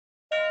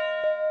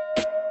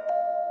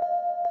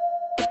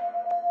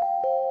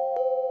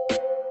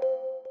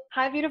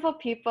Hi, beautiful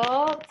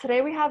people.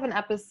 Today we have an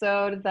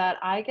episode that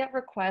I get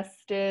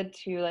requested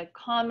to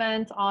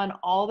comment on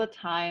all the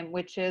time,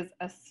 which is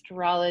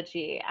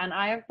astrology. And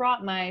I have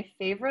brought my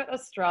favorite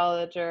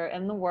astrologer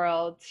in the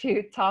world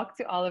to talk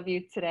to all of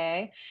you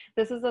today.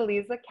 This is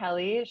Aliza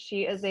Kelly.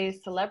 She is a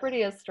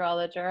celebrity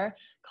astrologer,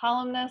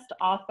 columnist,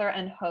 author,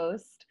 and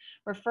host.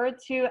 Referred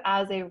to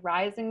as a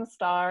rising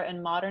star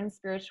in modern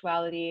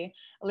spirituality,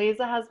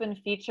 Aliza has been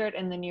featured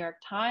in the New York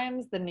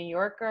Times, the New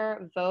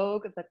Yorker,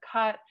 Vogue, The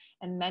Cut,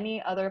 and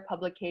many other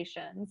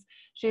publications.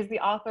 She's the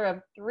author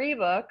of 3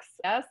 books.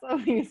 Yes,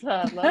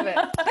 Aliza, love it.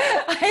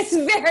 It's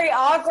very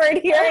awkward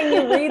hearing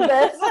you read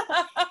this.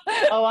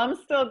 Oh, I'm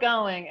still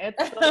going.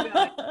 It's still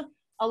going.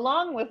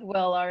 Along with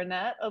Will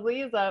Arnett,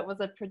 Aliza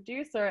was a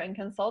producer and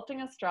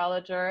consulting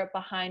astrologer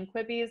behind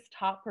Quibi's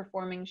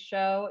top-performing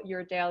show,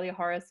 Your Daily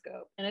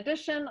Horoscope. In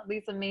addition,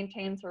 Aliza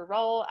maintains her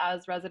role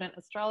as resident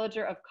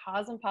astrologer of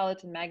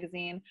Cosmopolitan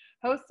magazine,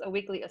 hosts a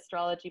weekly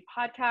astrology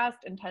podcast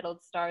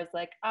entitled Stars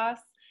Like Us,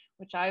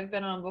 which I've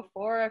been on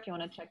before if you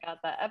want to check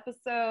out that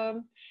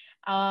episode.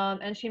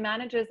 And she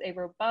manages a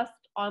robust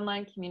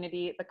online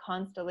community, the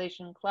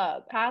Constellation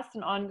Club. Past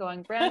and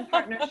ongoing brand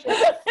partnerships.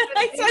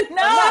 I said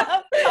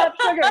no.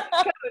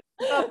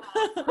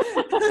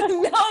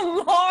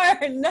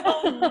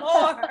 No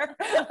more.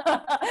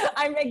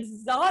 I'm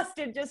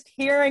exhausted just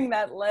hearing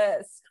that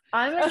list.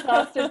 I'm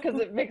exhausted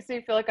because it makes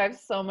me feel like I have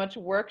so much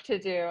work to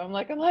do. I'm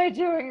like, am I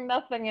doing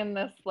nothing in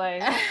this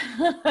life?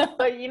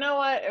 But you know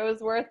what? It was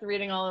worth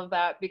reading all of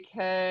that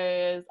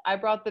because I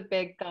brought the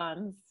big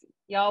guns.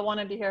 Y'all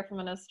wanted to hear from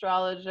an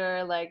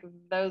astrologer, like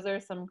those are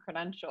some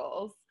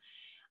credentials.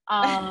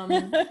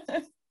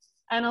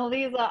 And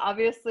Aliza,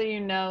 obviously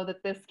you know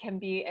that this can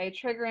be a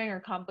triggering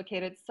or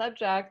complicated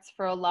subject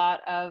for a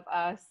lot of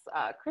us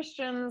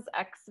Christians,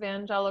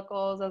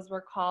 exvangelicals as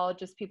we're called,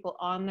 just people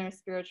on their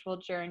spiritual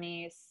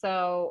journey.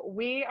 So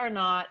we are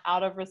not,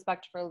 out of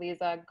respect for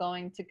Aliza,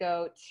 going to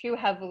go too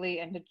heavily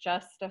into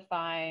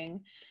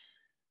justifying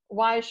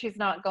why she's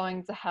not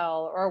going to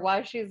hell or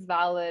why she's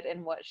valid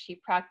in what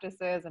she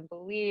practices and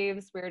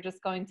believes. We're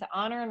just going to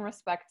honor and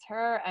respect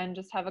her and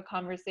just have a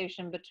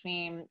conversation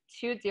between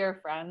 2 dear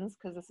friends,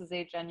 because this is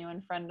a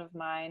genuine friend of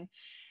mine,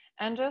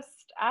 and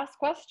just ask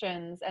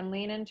questions and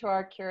lean into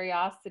our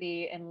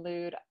curiosity in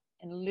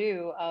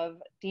lieu of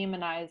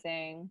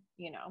demonizing,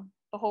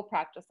 the whole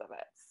practice of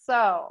it.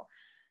 So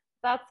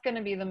that's going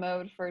to be the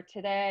mode for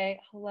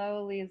today.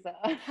 Hello, Aliza.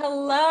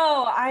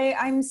 Hello.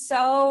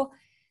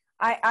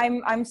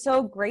 I'm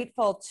so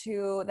grateful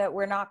that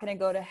we're not going to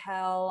go to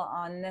hell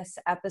on this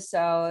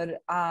episode.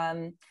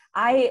 I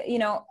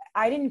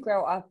didn't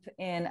grow up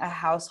in a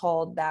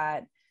household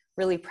that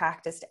really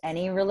practiced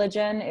any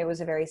religion. It was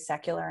a very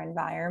secular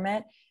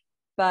environment,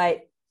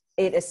 but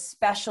there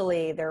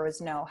was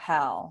no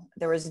hell.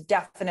 There was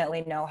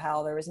definitely no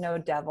hell. There was no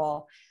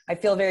devil. I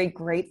feel very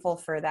grateful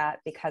for that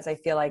because I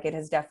feel like it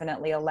has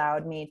definitely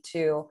allowed me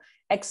to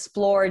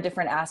explore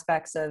different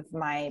aspects of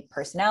my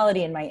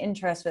personality and my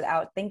interests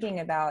without thinking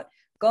about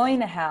going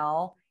to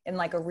hell in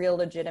like a real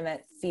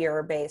legitimate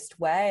fear-based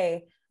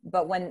way.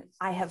 But when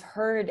I have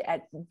heard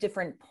at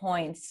different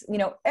points,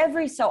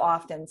 every so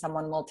often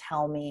someone will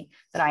tell me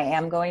that I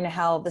am going to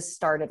hell. This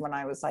started when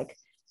I was like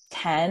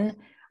 10.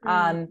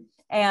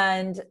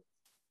 And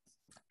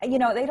they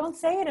don't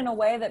say it in a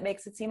way that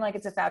makes it seem like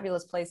it's a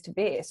fabulous place to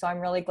be. So I'm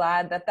really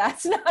glad that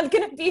that's not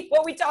going to be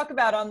what we talk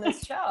about on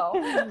this show.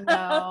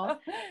 No.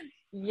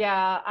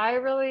 Yeah,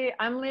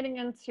 I'm leaning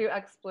into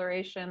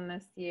exploration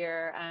this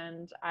year,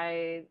 and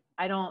I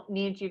don't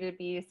need you to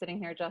be sitting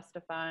here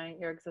justifying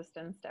your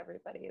existence to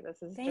everybody.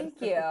 This is Thank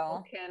just you.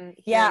 So can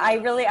yeah, I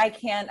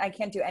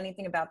can't do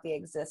anything about the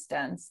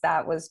existence.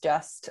 That was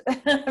just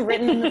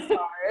written in the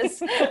stars.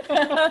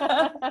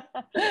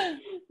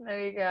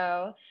 There you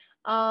go.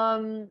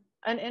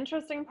 An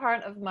interesting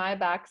part of my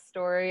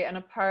backstory and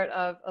a part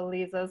of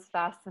Aliza's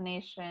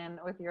fascination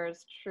with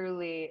yours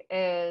truly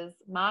is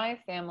my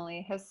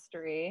family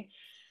history.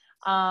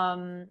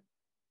 In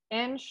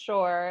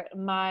short,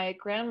 my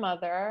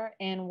grandmother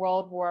in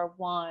World War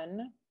I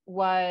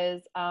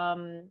was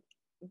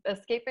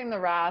escaping the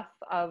wrath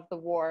of the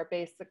war,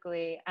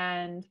 basically.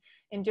 And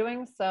in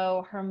doing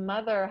so, her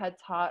mother had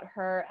taught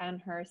her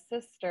and her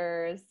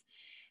sisters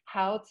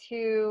how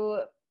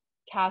to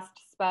cast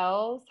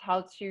spells,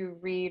 how to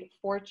read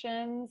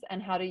fortunes,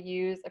 and how to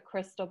use a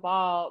crystal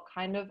ball,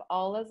 kind of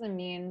all as a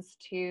means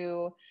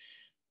to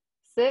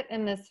sit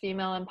in this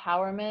female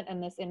empowerment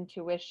and this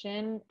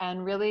intuition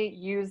and really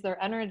use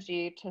their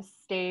energy to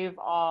stave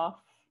off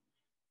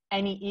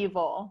any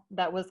evil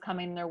that was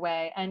coming their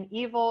way. And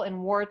evil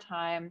in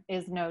wartime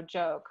is no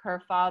joke.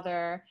 Her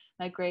father,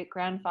 my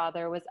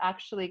great-grandfather, was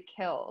actually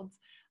killed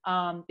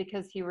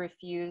because he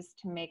refused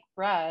to make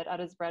bread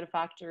at his bread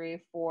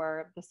factory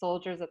for the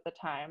soldiers at the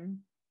time.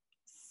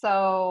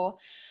 So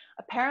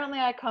apparently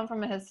I come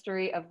from a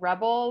history of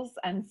rebels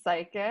and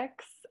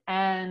psychics,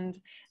 and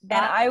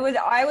I would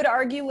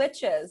argue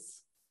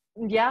witches.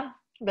 Yeah,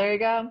 there you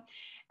go.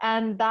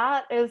 And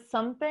that is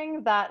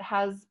something that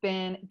has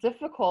been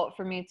difficult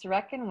for me to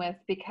reckon with,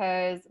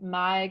 because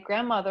my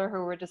grandmother,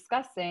 who we're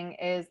discussing,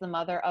 is the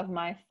mother of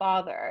my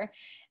father.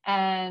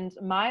 And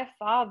my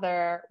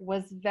father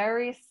was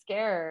very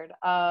scared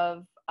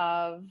of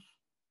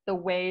the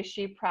way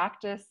she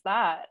practiced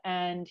that.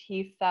 And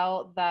he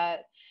felt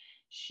that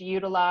she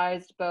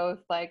utilized both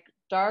like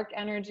dark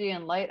energy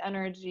and light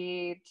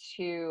energy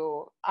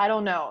to, I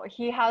don't know,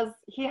 he has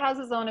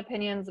his own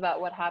opinions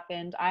about what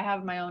happened. I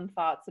have my own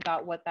thoughts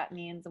about what that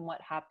means and what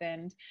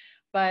happened.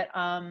 But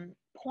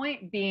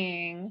point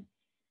being,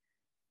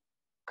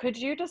 could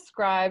you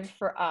describe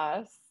for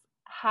us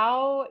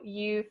how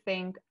you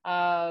think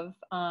of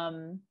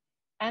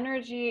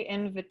energy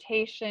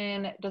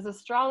invitation? Does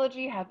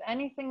astrology have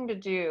anything to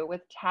do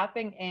with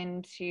tapping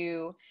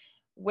into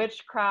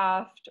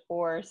witchcraft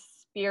or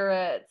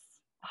spirits?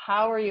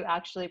 How are you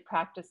actually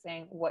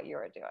practicing what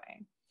you're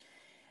doing?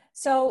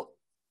 So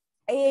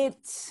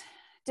it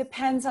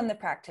depends on the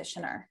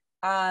practitioner.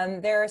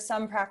 There are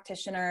some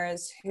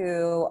practitioners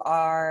who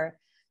are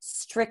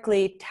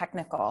strictly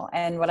technical.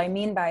 And what I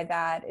mean by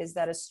that is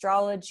that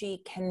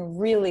astrology can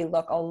really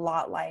look a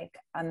lot like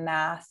a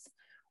math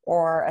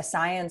or a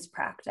science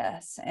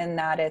practice, in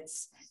that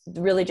it's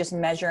really just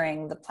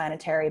measuring the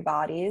planetary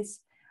bodies.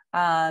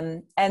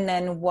 And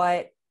then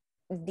what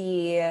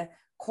the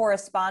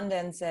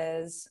correspondence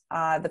is,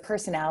 the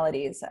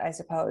personalities, I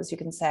suppose you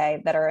can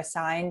say, that are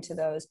assigned to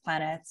those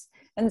planets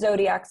and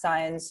zodiac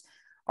signs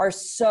are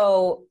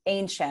so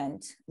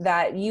ancient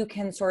that you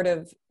can sort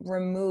of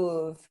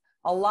remove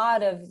a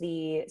lot of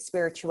the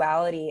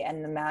spirituality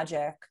and the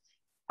magic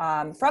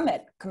from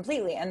it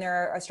completely. And there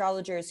are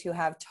astrologers who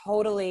have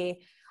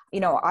totally,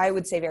 I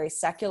would say very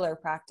secular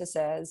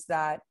practices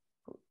that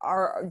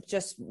are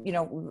just,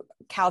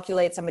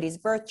 calculate somebody's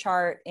birth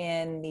chart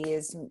in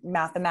these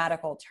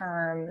mathematical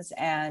terms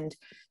and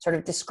sort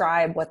of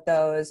describe what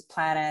those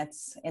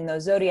planets in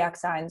those zodiac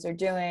signs are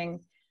doing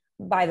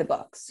by the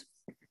books.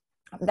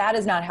 That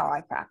is not how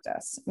I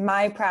practice.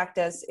 My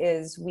practice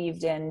is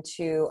weaved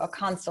into a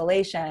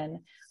constellation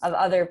of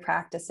other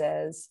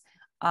practices,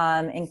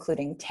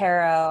 including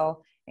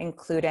tarot,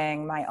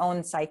 including my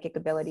own psychic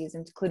abilities,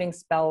 including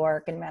spell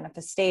work and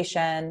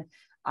manifestation.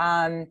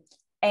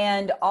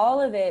 And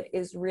all of it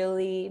is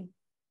really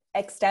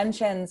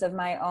extensions of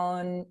my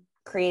own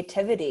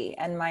creativity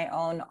and my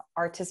own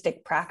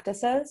artistic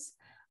practices.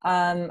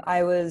 I've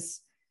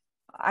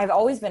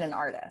always been an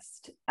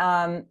artist,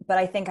 but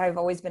I think I've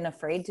always been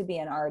afraid to be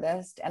an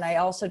artist. And I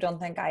also don't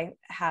think I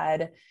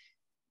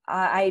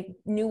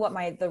knew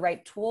what the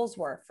right tools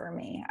were for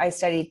me. I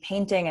studied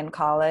painting in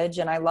college,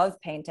 and I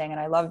love painting and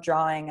I love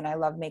drawing and I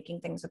love making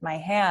things with my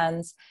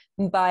hands.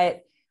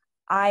 But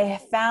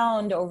I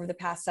found over the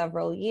past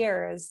several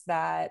years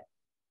that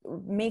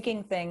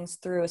making things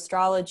through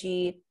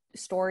astrology,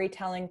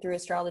 storytelling through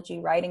astrology,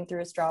 writing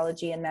through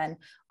astrology, and then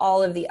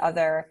all of the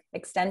other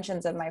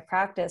extensions of my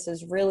practice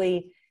is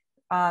really,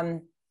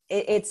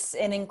 it's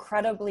an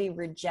incredibly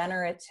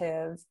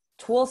regenerative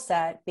tool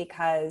set,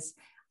 because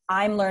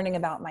I'm learning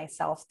about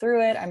myself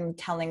through it. I'm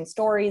telling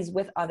stories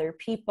with other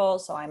people,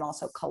 so I'm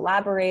also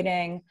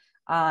collaborating.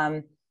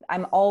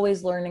 I'm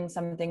always learning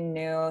something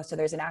new. So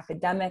there's an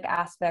academic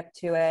aspect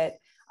to it.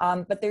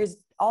 But there's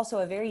also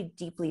a very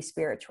deeply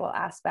spiritual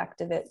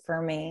aspect of it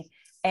for me.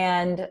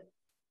 And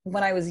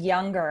when I was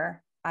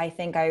younger, I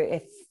think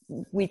if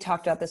we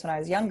talked about this when I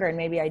was younger, and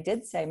maybe I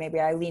did say, maybe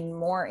I leaned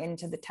more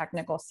into the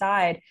technical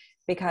side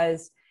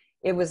because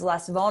it was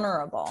less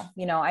vulnerable.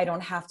 I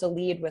don't have to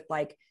lead with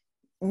like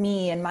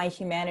me and my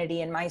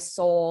humanity and my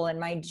soul and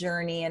my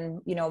journey and,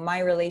 my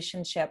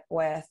relationship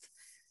with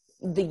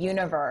the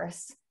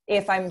universe,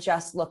 if I'm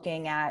just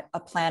looking at a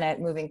planet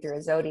moving through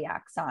a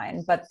zodiac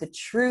sign. But the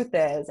truth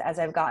is, as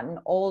I've gotten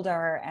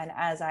older and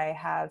as I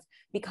have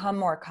become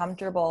more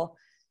comfortable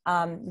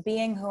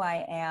being who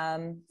I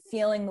am,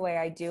 feeling the way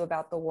I do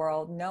about the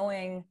world,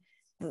 knowing,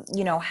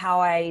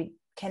 how I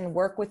can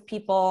work with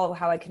people,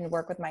 how I can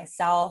work with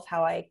myself,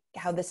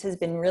 how this has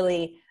been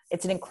really,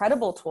 it's an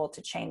incredible tool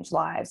to change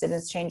lives. It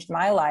has changed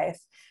my life.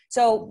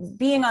 So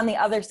being on the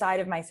other side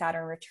of my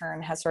Saturn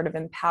return has sort of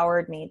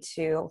empowered me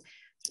to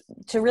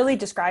really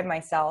describe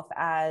myself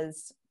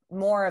as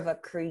more of a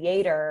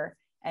creator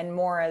and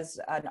more as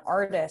an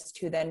artist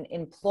who then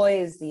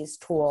employs these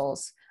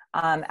tools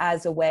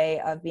as a way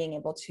of being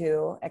able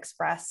to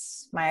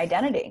express my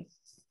identity.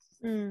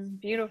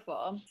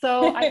 Beautiful.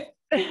 So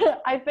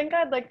I think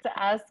I'd like to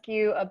ask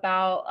you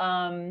about,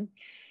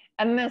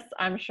 and this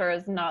I'm sure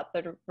is not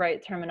the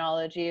right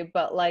terminology,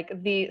 but like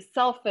the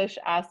selfish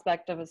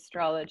aspect of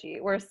astrology,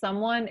 where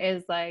someone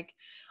is like,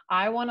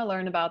 I want to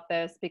learn about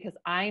this because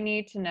I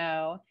need to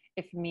know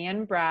if me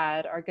and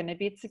Brad are going to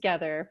be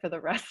together for the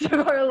rest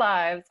of our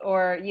lives,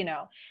 or,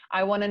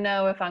 I want to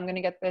know if I'm going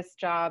to get this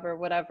job or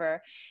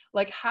whatever.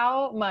 Like,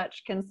 how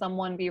much can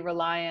someone be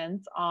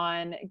reliant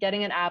on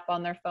getting an app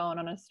on their phone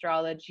on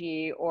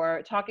astrology,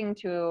 or talking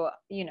to,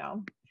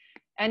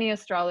 any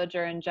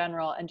astrologer in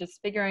general, and just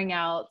figuring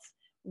out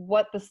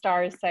what the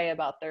stars say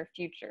about their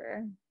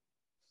future?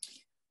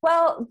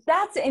 Well,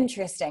 that's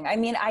interesting. I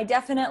mean, I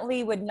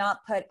definitely would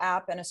not put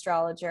app and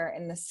astrologer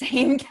in the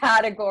same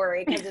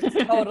category because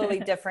it's totally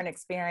different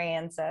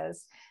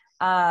experiences.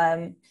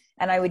 And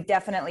I would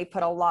definitely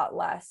put a lot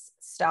less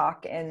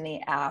stock in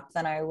the app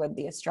than I would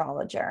the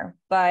astrologer.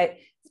 But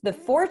the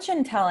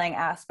fortune telling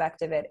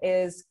aspect of it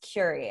is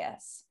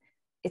curious.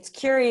 It's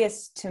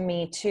curious to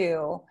me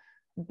too,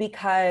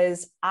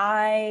 because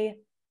I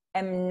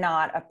am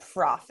not a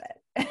prophet.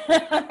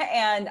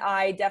 And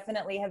I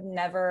definitely have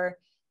never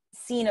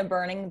seen a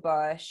burning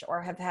bush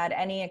or have had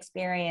any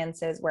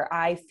experiences where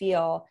I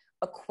feel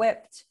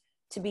equipped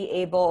to be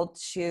able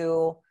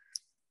to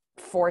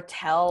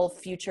foretell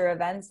future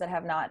events that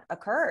have not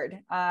occurred.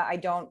 I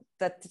don't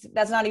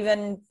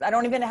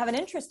even have an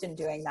interest in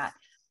doing that.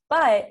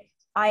 But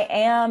I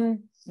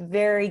am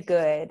very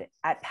good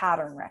at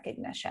pattern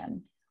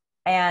recognition.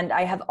 And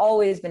I have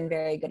always been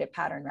very good at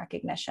pattern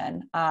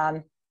recognition.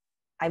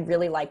 I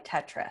really like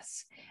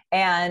Tetris.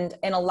 And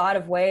in a lot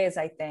of ways,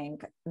 I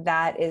think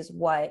that is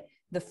what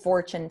the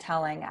fortune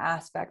telling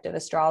aspect of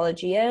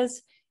astrology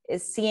is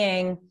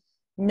seeing,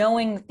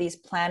 knowing that these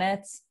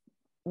planets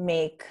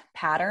make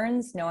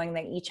patterns, knowing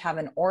they each have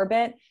an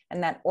orbit,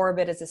 and that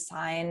orbit is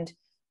assigned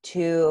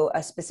to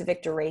a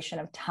specific duration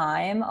of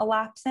time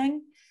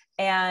elapsing.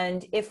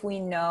 And if we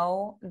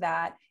know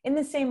that, in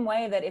the same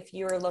way that if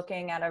you're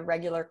looking at a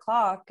regular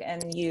clock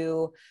and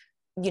you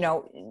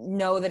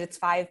know that it's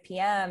 5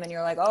 p.m. and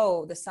you're like,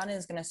 oh, the sun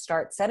is going to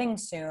start setting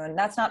soon.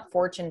 That's not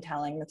fortune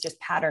telling. That's just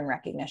pattern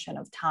recognition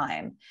of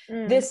time.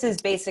 This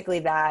is basically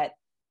that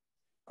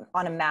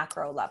on a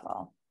macro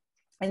level.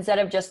 Instead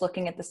of just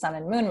looking at the sun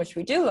and moon, which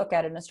we do look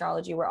at in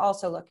astrology, we're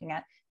also looking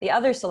at the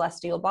other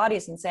celestial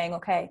bodies and saying,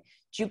 okay,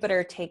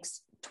 Jupiter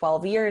takes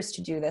 12 years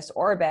to do this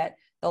orbit.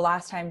 The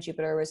last time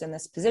Jupiter was in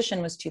this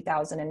position was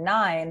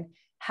 2009.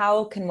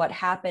 How can what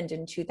happened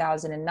in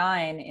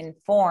 2009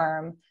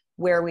 inform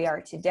where we are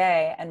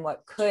today and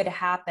what could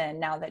happen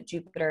now that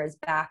Jupiter is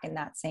back in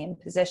that same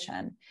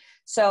position?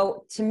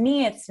 So to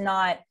me, it's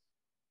not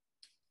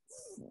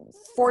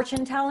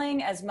fortune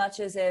telling as much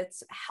as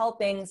it's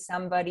helping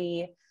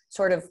somebody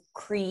sort of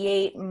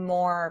create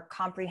more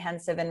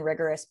comprehensive and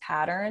rigorous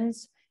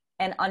patterns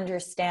and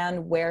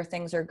understand where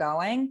things are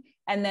going.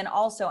 And then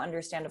also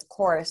understand, of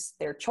course,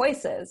 their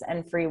choices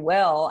and free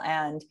will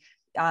and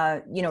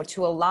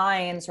to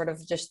align sort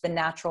of just the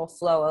natural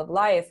flow of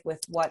life with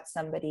what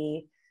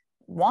somebody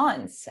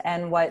wants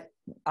and what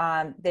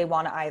they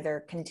want to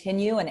either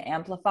continue and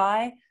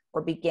amplify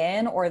or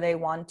begin, or they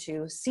want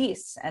to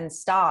cease and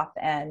stop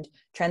and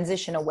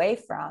transition away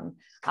from.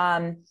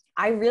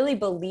 I really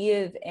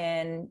believe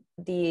in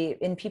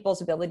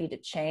people's ability to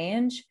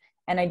change.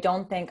 And I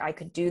don't think I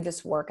could do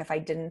this work if I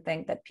didn't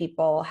think that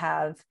people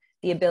have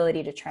the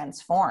ability to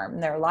transform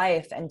their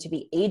life and to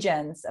be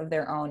agents of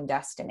their own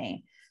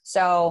destiny.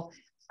 So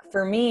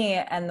for me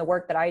and the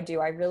work that I do,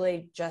 I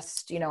really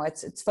just,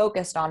 it's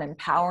focused on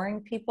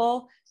empowering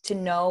people to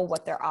know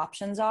what their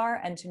options are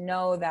and to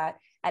know that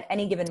at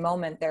any given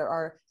moment, there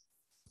are,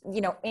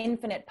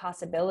 infinite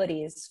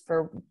possibilities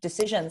for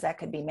decisions that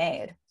could be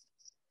made.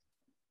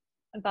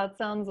 That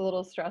sounds a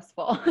little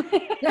stressful,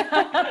 but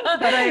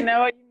I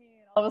know what you mean.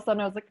 All of a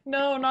sudden I was like,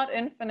 no, not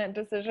infinite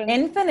decisions.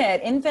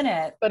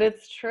 Infinite. But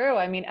it's true.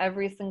 I mean,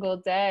 every single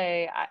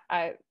day,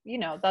 I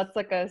that's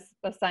like a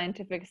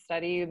scientific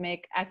study. You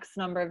make X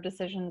number of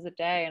decisions a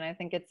day. And I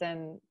think it's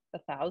in the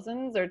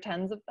thousands or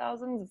tens of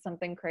thousands. It's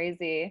something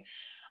crazy.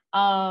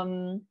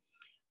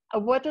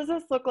 What does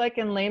this look like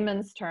in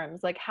layman's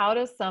terms? Like, how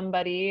does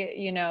somebody,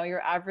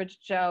 your average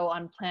Joe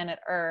on planet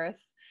Earth,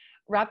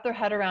 wrap their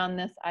head around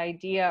this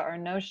idea or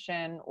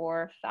notion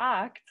or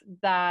fact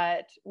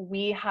that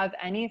we have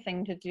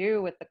anything to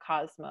do with the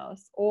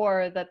cosmos,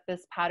 or that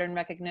this pattern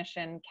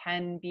recognition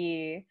can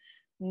be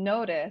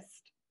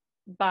noticed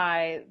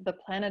by the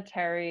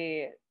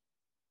planetary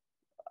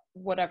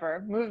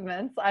whatever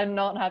movements? I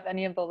don't have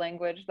any of the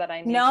language that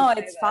I need. No,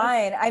 it's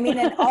fine. I mean,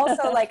 and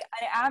also like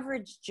an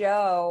average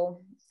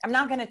Joe, I'm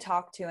not going to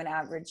talk to an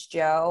average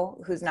Joe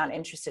who's not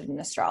interested in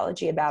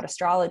astrology about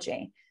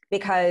astrology,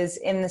 because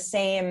in the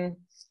same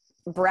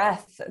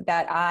breath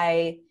that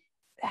I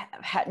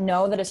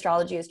know that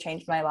astrology has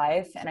changed my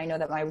life, and I know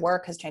that my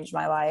work has changed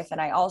my life, and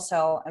I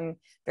also am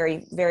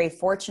very, very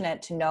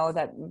fortunate to know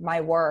that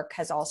my work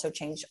has also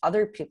changed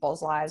other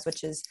people's lives,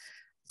 which is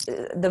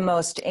the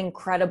most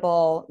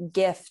incredible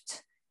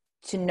gift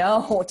to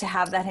know, to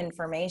have that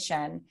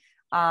information.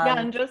 Yeah,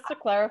 and just to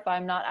clarify,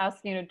 I'm not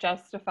asking you to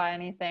justify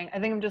anything. I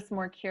think I'm just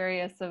more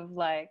curious of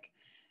like,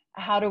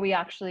 how do we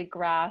actually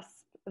grasp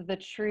the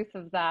truth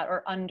of that,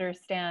 or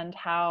understand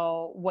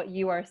how what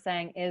you are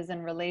saying is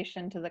in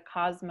relation to the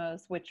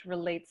cosmos, which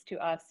relates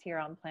to us here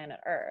on planet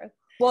Earth?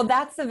 Well,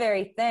 that's the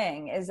very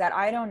thing, is that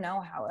I don't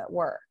know how it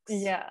works.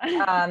 Yeah.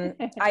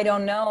 I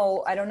don't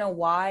know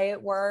why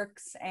it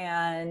works.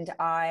 And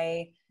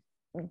I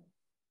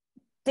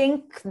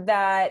think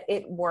that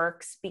it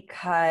works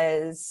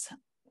because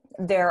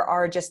there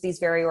are just these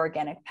very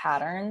organic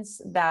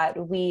patterns that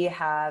we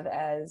have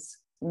as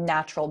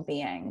natural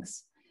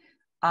beings,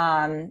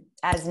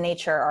 as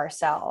nature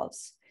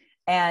ourselves.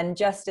 And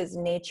just as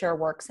nature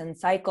works in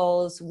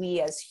cycles,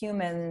 we as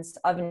humans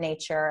of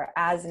nature,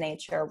 as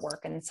nature,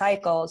 work in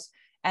cycles.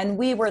 And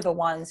we were the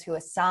ones who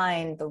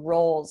assigned the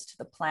roles to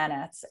the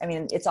planets. I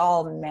mean, it's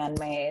all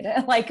man-made.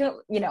 Like,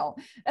 you know,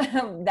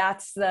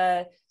 that's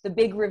the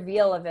big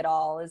reveal of it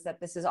all, is that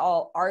this is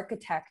all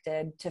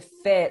architected to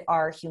fit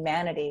our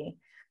humanity.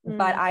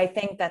 But I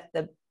think that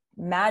the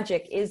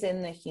magic is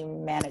in the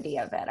humanity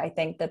of it. I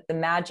think that the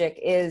magic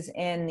is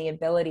in the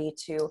ability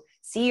to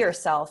see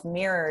yourself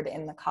mirrored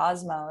in the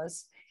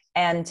cosmos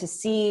and to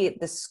see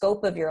the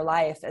scope of your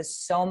life as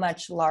so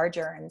much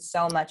larger and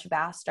so much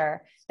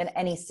vaster than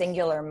any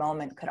singular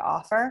moment could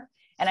offer.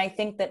 And I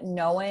think that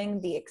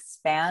knowing the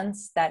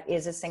expanse that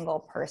is a single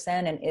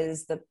person and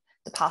is the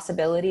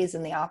possibilities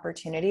and the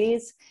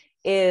opportunities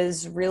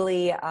is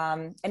really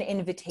an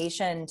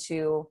invitation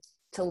to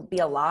be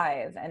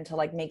alive and to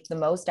like make the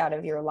most out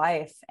of your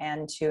life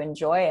and to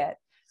enjoy it.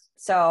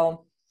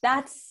 So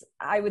that's,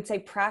 I would say,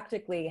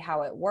 practically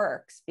how it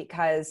works,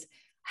 because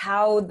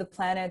how the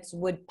planets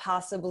would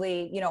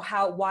possibly, you know,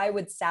 why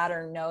would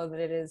Saturn know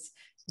that it is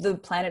the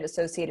planet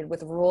associated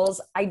with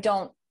rules?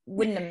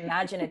 Wouldn't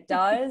imagine it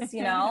does,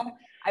 you know.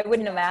 I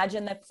wouldn't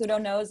imagine that Pluto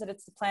knows that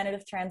it's the planet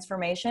of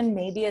transformation.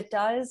 Maybe it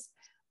does,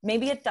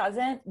 maybe it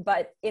doesn't.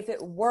 But if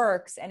it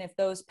works, and if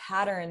those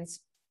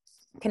patterns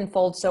can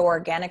fold so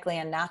organically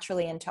and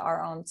naturally into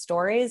our own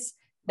stories,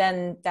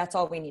 then that's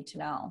all we need to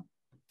know.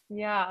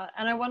 Yeah.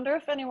 And I wonder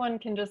if anyone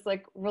can just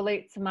like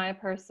relate to my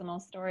personal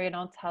story, and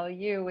I'll tell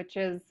you, which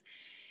is,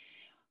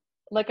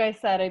 like I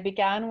said, I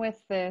began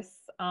with this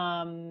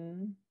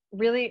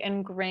really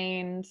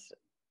ingrained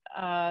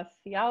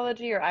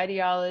theology or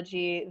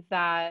ideology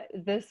that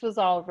this was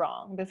all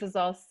wrong. This is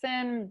all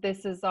sin.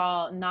 This is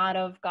all not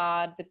of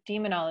God, the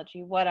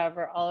demonology,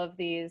 whatever, all of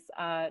these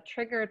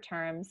trigger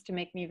terms to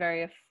make me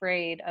very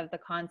afraid of the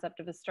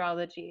concept of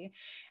astrology.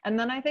 And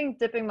then I think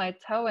dipping my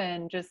toe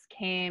in just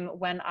came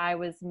when I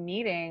was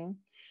meeting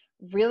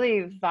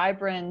really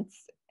vibrant,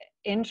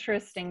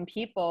 interesting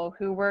people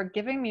who were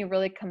giving me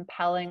really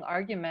compelling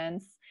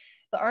arguments.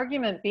 The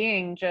argument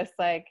being just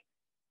like,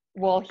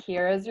 well,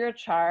 here is your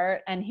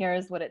chart and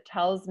here's what it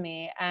tells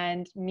me.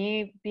 And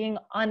me being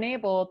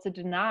unable to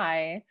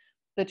deny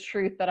the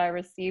truth that I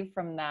received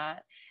from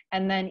that.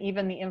 And then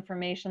even the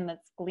information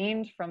that's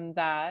gleaned from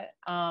that,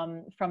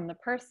 from the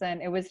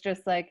person, it was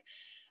just like,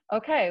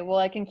 okay, well,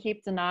 I can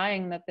keep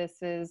denying that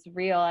this is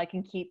real. I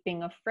can keep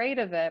being afraid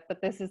of it,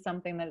 but this is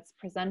something that's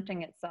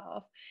presenting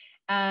itself.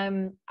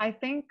 I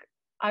think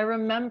I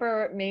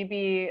remember,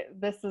 maybe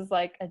this is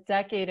like a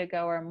decade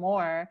ago or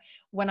more,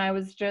 when I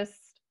was just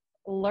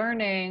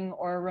learning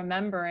or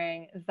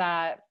remembering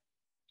that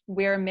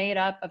we're made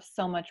up of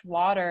so much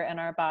water in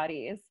our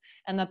bodies,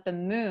 and that the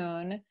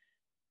moon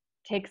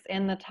takes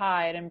in the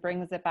tide and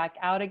brings it back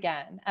out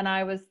again. And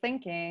I was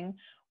thinking,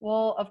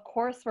 well, of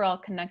course we're all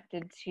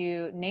connected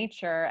to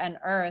nature and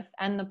earth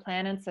and the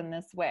planets in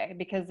this way,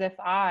 because if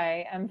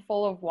I am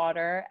full of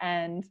water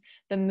and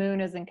the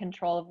moon is in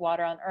control of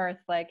water on earth,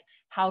 like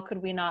how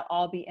could we not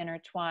all be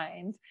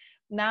intertwined?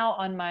 Now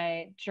on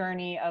my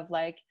journey of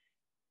like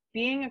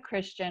being a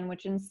Christian,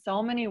 which in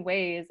so many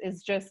ways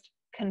is just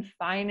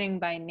confining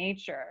by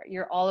nature,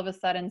 you're all of a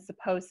sudden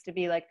supposed to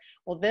be like,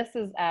 well, this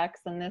is X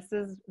and this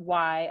is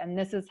Y and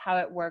this is how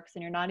it works.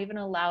 And you're not even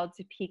allowed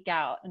to peek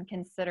out and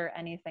consider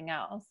anything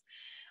else.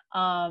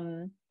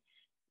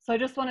 So I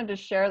just wanted to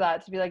share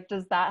that, to be like,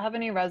 does that have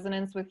any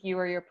resonance with you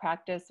or your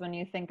practice when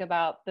you think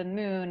about the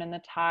moon and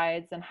the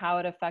tides and how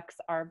it affects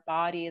our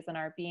bodies and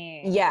our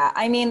being? Yeah,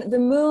 I mean, the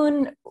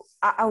moon,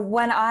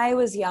 when I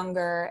was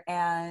younger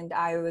and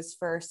I was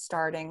first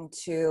starting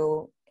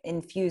to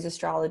infuse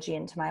astrology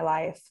into my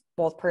life,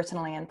 both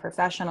personally and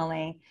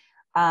professionally,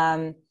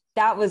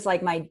 that was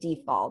like my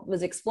default,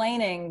 was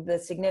explaining the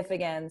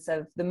significance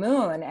of the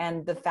moon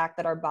and the fact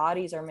that our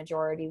bodies are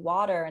majority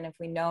water. And if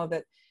we know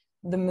that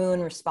the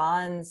moon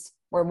responds,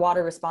 or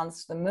water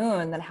responds to the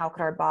moon, then how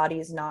could our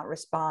bodies not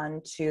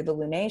respond to the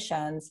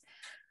lunations?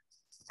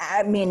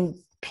 I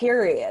mean,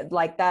 period.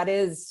 Like that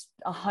is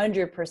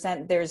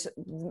 100%. There's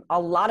a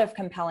lot of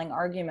compelling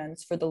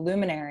arguments for the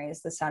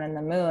luminaries, the sun and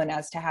the moon,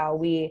 as to how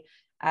we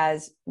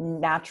as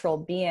natural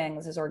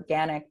beings, as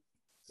organic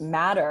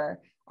matter,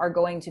 are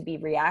going to be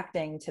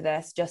reacting to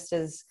this, just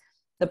as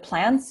the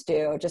plants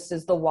do, just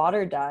as the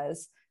water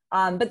does.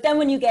 But then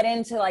when you get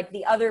into like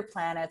the other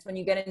planets, when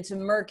you get into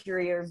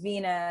Mercury or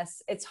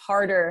Venus, it's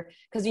harder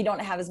because you don't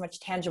have as much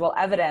tangible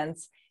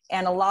evidence.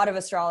 And a lot of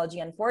astrology,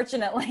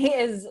 unfortunately,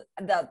 is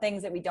the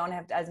things that we don't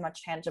have as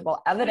much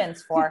tangible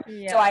evidence for.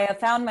 Yeah. So I have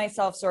found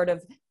myself sort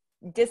of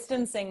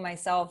distancing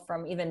myself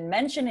from even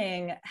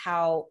mentioning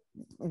how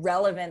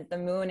relevant the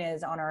moon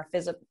is on our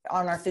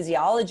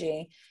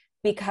physiology,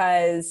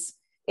 because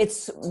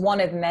it's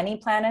one of many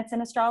planets in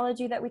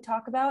astrology that we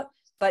talk about,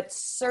 but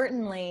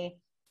certainly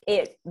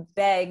it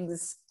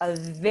begs a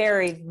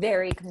very,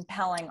 very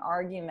compelling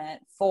argument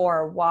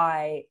for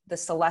why the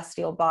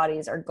celestial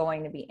bodies are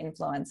going to be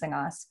influencing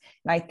us.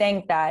 And I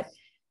think that,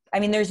 I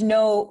mean,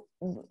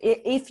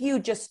 if you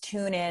just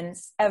tune in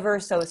ever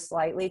so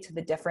slightly to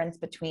the difference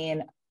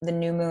between the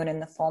new moon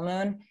and the full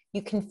moon,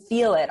 you can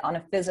feel it on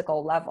a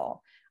physical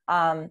level.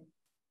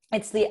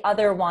 It's the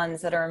other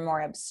ones that are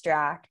more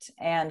abstract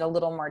and a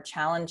little more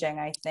challenging,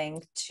 I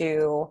think,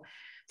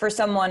 for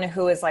someone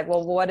who is like,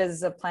 well, what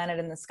does a planet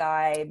in the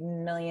sky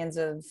millions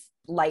of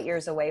light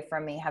years away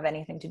from me have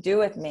anything to do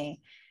with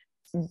me?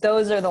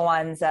 Those are the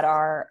ones that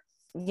are,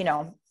 you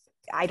know,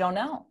 I don't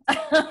know.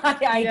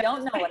 I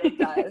don't know what it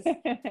does,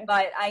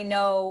 but I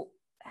know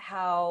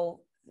how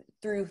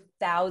through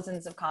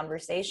thousands of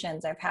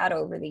conversations I've had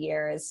over the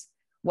years,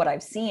 what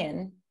I've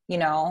seen, you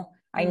know,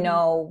 I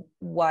know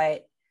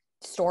what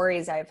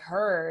stories I've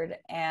heard,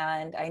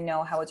 and I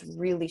know how it's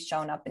really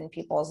shown up in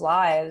people's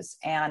lives.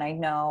 And I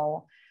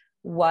know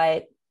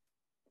what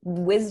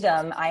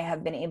wisdom I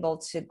have been able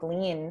to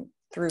glean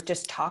through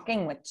just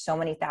talking with so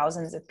many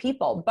thousands of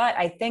people. But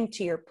I think,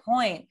 to your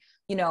point,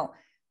 you know,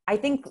 I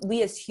think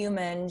we as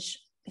humans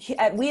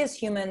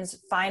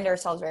find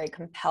ourselves very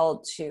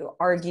compelled to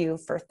argue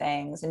for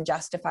things and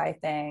justify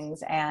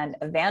things and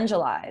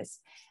evangelize.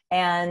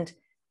 And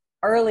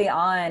early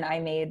on, I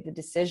made the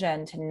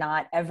decision to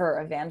not ever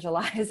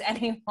evangelize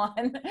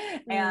anyone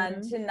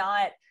and to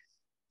not,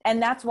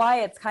 and that's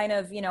why it's kind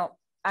of, you know,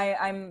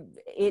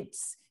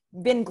 it's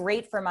been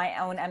great for my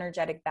own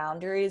energetic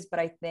boundaries, but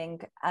I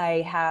think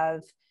I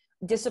have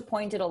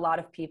disappointed a lot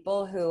of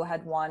people who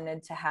had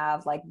wanted to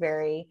have like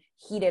very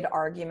heated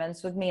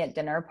arguments with me at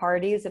dinner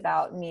parties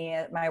about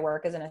my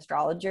work as an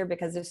astrologer,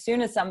 because as soon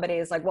as somebody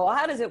is like, well,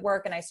 how does it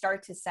work? And I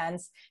start to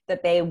sense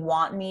that they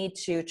want me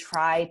to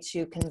try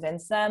to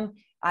convince them,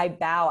 I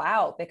bow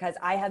out, because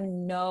I have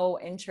no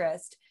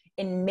interest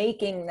in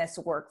making this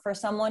work for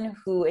someone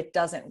who it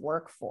doesn't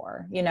work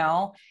for. You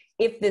know,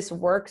 if this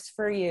works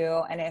for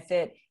you and if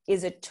it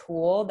is a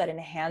tool that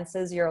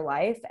enhances your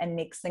life and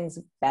makes things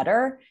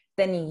better,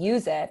 then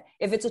use it.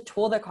 If it's a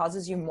tool that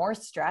causes you more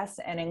stress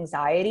and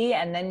anxiety,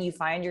 and then you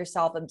find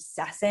yourself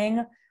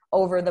obsessing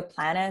over the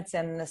planets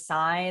and the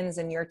signs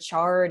and your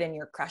chart and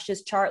your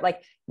crush's chart,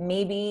 like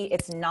maybe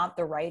it's not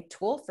the right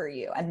tool for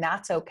you, and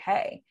that's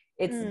okay.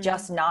 It's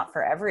just not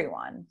for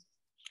everyone.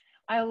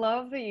 I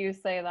love that you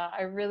say that.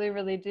 I really,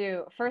 really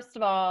do. First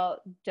of all,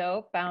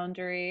 dope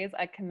boundaries.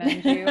 I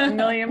commend you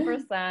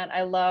 1,000,000%.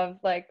 I love,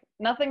 like,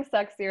 nothing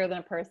sexier than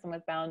a person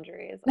with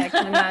boundaries. I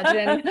can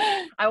imagine.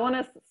 I want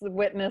to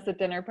witness a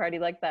dinner party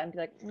like that and be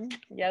like,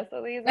 yes,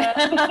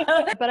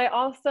 Aliza. But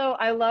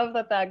I love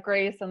that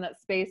grace and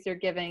that space you're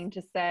giving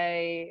to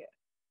say,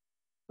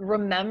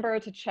 remember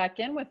to check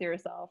in with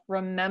yourself.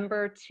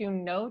 Remember to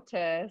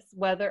notice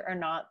whether or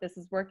not this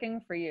is working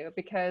for you,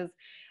 because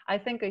I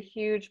think a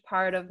huge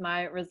part of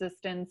my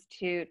resistance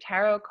to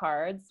tarot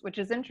cards, which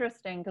is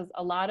interesting because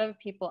a lot of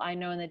people I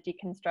know in the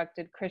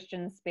deconstructed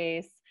Christian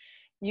space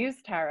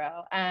use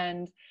tarot.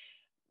 And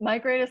my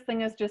greatest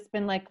thing has just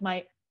been like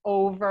my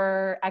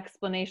over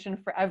explanation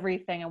for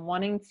everything and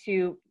wanting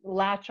to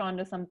latch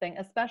onto something,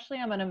 especially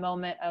I'm in a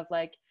moment of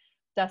like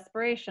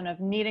desperation of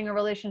needing a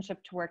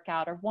relationship to work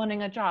out or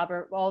wanting a job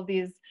or all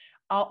these.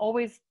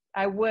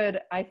 I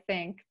would, I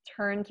think,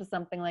 turn to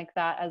something like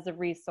that as a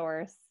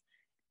resource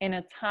in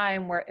a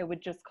time where it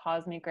would just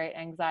cause me great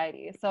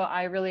anxiety. So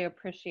I really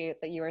appreciate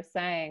that you are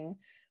saying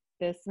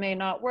this may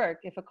not work.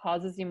 If it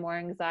causes you more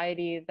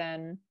anxiety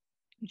than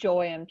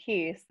joy and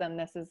peace, then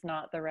this is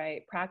not the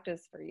right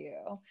practice for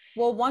you.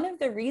 Well, one of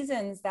the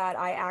reasons that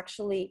I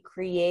actually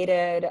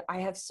I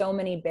have so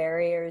many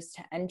barriers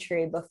to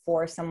entry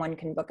before someone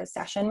can book a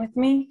session with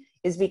me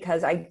is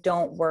because I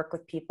don't work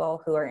with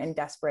people who are in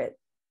desperate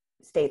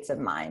states of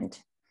mind.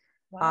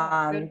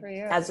 Wow, good for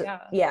you.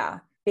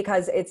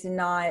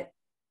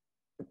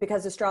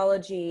 Because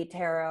astrology,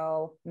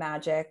 tarot,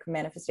 magic,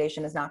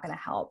 manifestation is not going to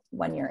help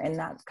when you're in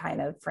that kind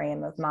of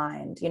frame of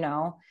mind, you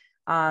know,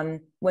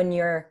 when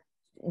you're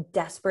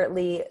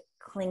desperately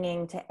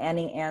clinging to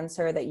any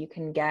answer that you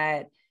can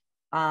get.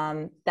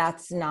 I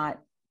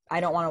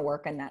don't want to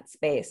work in that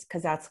space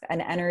because that's an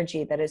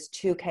energy that is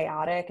too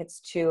chaotic. It's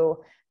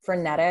too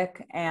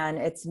frenetic, and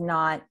it's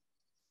not,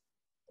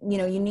 you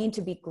know, you need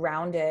to be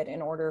grounded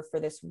in order for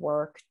this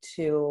work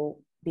to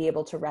be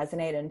able to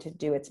resonate and to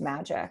do its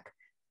magic.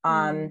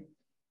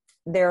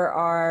 There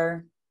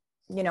are,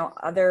 you know,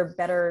 other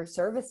better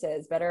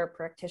services, better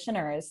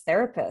practitioners,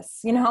 therapists,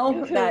 you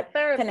know, that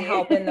can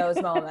help in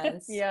those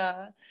moments.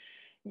 Yeah,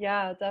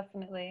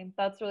 definitely.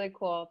 That's really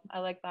cool. I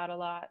like that a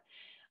lot.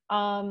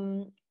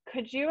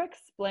 Could you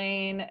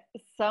explain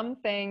some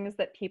things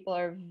that people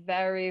are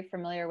very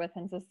familiar with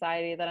in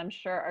society that I'm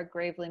sure are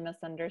gravely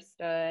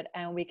misunderstood?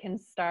 And we can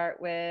start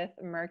with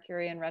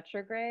Mercury in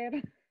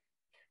retrograde.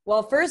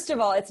 Well, first of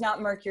all, it's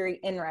not Mercury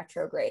in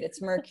retrograde.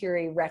 It's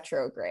Mercury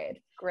retrograde.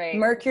 Great.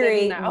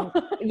 Mercury.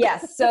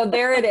 Yes. So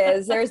there it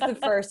is. There's the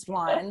first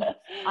one.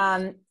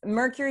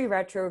 Mercury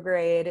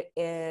retrograde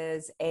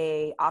is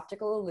a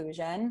optical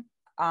illusion,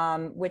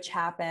 which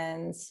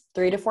happens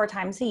 3 to 4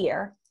 times a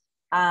year.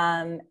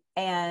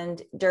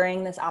 And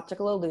during this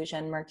optical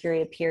illusion,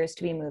 Mercury appears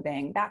to be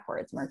moving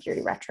backwards,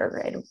 Mercury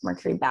retrograde,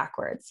 Mercury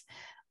backwards.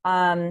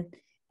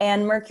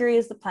 And Mercury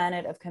is the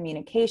planet of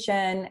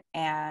communication,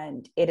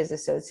 and it is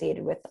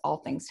associated with all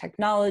things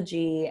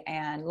technology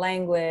and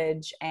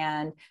language,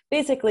 and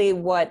basically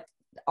what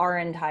our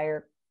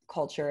entire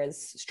culture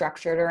is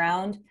structured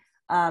around.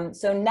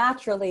 So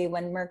naturally,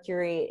 when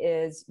Mercury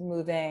is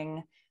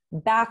moving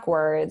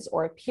backwards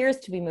or appears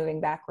to be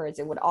moving backwards,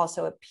 it would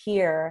also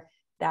appear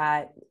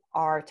that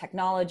our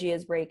technology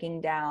is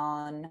breaking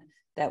down,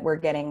 that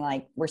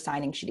we're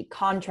signing shitty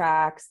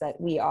contracts, that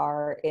we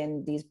are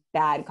in these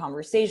bad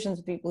conversations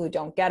with people who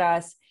don't get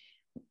us.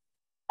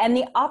 And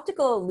the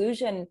optical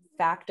illusion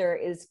factor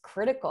is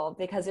critical,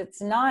 because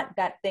it's not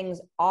that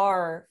things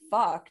are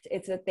fucked,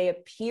 it's that they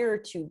appear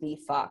to be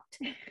fucked.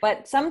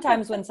 But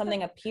sometimes when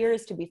something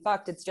appears to be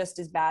fucked, it's just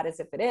as bad as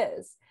if it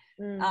is.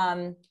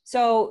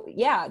 So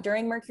yeah,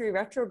 during Mercury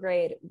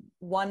retrograde,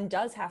 one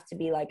does have to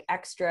be like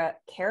extra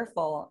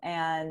careful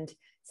and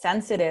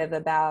sensitive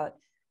about,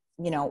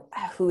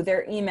 who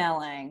they're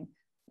emailing.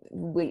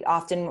 We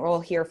often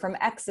will hear from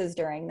exes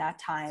during that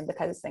time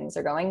because things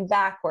are going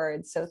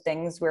backwards. So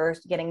we're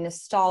getting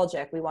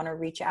nostalgic. We want to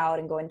reach out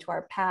and go into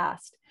our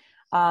past.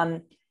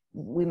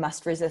 We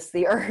must resist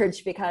the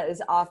urge,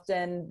 because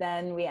often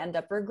then we end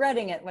up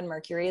regretting it when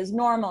Mercury is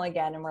normal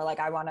again. And we're like,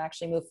 I want to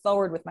actually move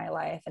forward with my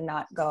life and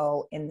not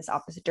go in this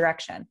opposite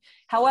direction.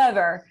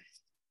 However,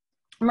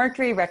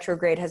 Mercury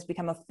retrograde has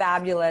become a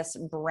fabulous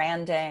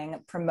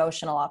branding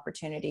promotional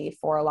opportunity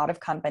for a lot of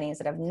companies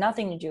that have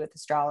nothing to do with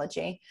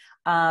astrology,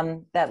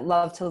 that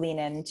love to lean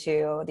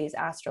into these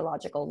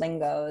astrological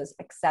lingos,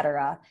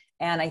 etc.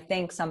 And I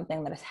think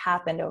something that has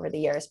happened over the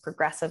years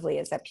progressively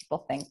is that people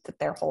think that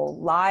their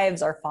whole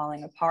lives are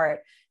falling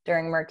apart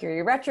during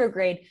Mercury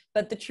retrograde.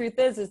 But the truth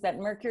is that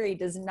Mercury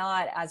does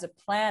not, as a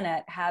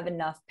planet, have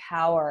enough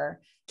power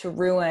to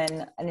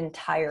ruin an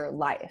entire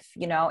life.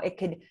 It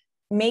could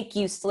make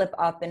you slip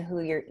up in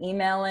who you're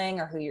emailing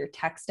or who you're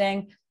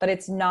texting, but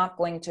it's not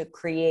going to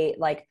create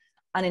like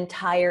an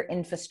entire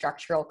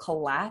infrastructural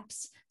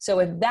collapse. So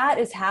if that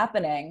is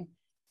happening,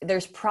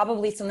 there's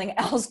probably something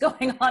else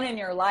going on in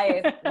your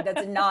life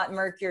that's not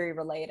Mercury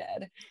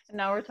related.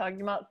 Now we're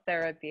talking about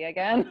therapy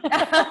again.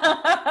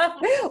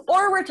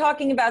 Or we're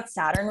talking about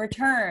Saturn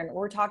return.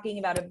 We're talking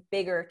about a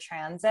bigger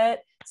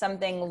transit,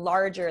 something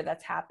larger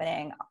that's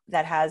happening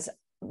that has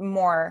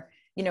more,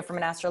 from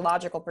an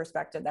astrological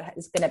perspective, that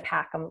is going to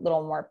pack a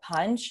little more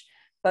punch.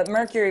 But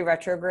Mercury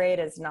retrograde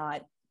does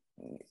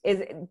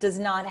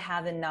not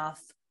have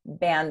enough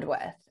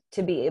bandwidth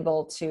to be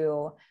able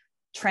to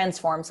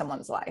transform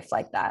someone's life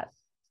like that.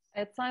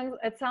 It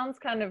sounds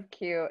kind of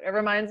cute. It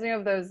reminds me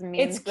of those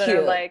memes that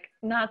are like,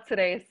 "Not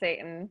today,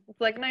 Satan." It's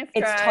like, nice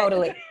try.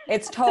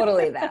 It's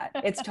totally that.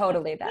 It's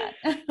totally that.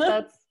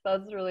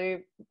 That's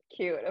really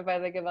cute if I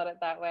think about it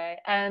that way.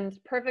 And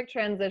perfect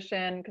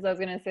transition, because I was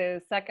going to say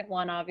the second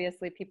one,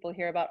 obviously people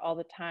hear about all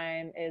the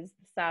time, is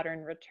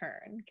Saturn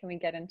return. Can we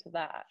get into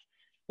that?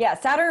 Yeah,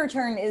 Saturn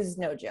return is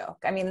no joke.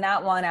 I mean,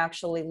 that one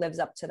actually lives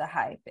up to the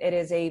hype. It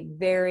is a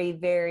very,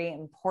 very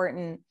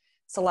important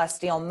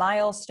celestial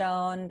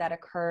milestone that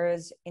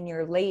occurs in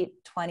your late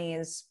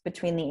 20s,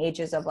 between the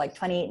ages of like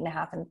 28 and a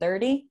half and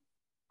 30.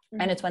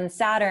 Mm-hmm. And it's when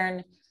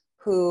Saturn,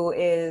 who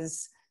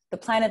is the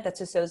planet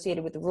that's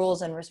associated with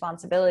rules and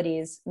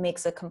responsibilities,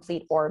 makes a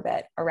complete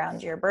orbit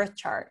around your birth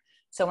chart.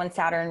 So when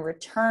Saturn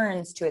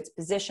returns to its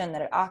position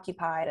that it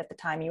occupied at the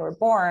time you were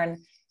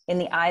born, in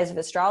the eyes of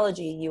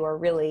astrology, you are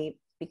really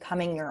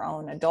becoming your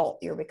own adult.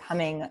 You're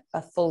becoming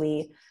a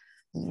fully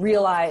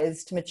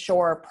realized,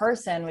 mature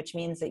person, which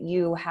means that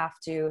you have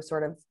to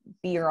sort of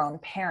be your own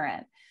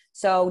parent.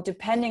 So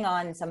depending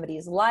on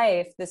somebody's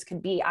life, this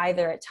could be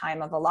either a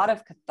time of a lot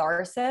of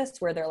catharsis,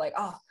 where they're like,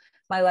 oh,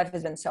 my life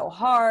has been so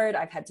hard.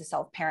 I've had to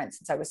self-parent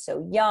since I was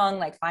so young.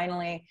 Like,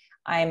 finally,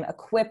 I'm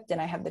equipped and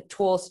I have the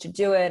tools to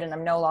do it. And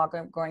I'm no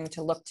longer going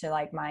to look to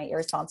like my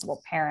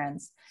irresponsible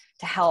parents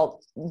to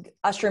help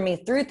usher me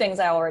through things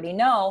I already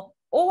know.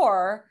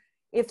 Or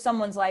if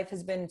someone's life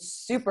has been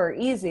super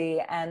easy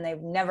and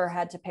they've never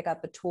had to pick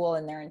up a tool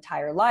in their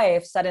entire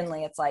life,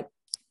 suddenly it's like,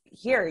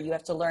 here, you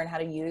have to learn how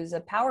to use a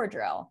power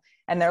drill.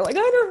 And they're like, I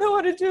don't know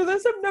how to do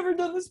this. I've never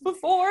done this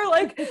before.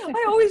 Like,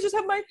 I always just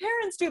have my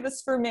parents do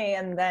this for me.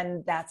 And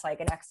then that's like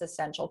an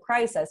existential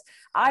crisis.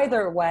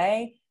 Either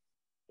way,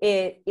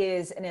 it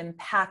is an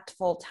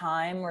impactful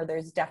time where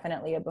there's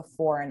definitely a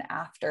before and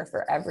after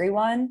for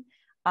everyone.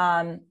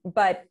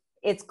 But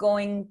it's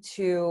going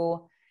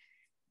to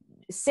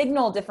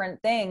signal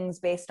different things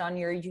based on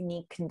your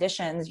unique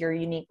conditions, your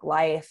unique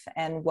life,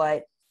 and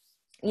what,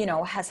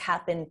 has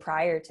happened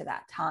prior to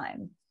that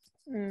time.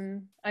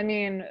 I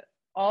mean,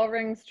 all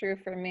rings true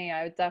for me.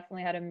 I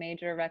definitely had a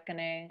major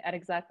reckoning at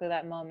exactly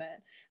that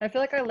moment. And I feel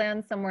like I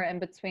land somewhere in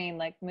between,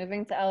 like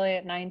moving to LA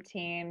at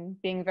 19,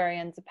 being very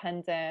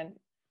independent,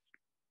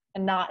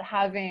 and not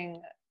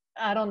having,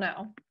 I don't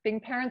know, being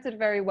parented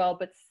very well,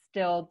 but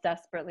still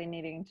desperately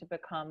needing to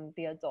become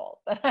the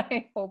adult that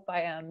I hope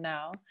I am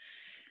now.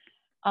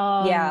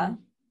 Yeah.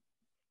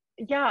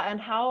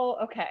 And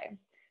okay.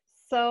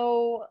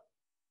 So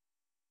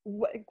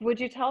would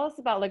you tell us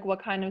about like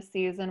what kind of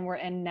season we're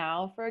in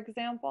now, for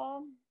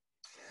example?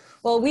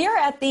 Well, we are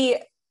at the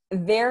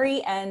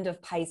very end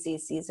of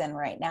Pisces season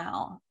right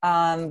now,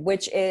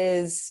 which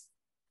is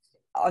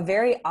a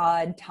very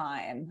odd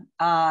time,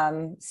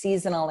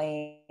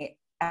 seasonally,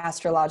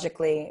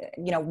 astrologically.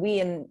 You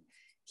know,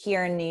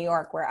 here in New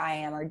York, where I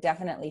am, are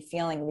definitely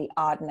feeling the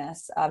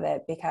oddness of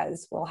it,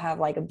 because we'll have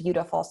like a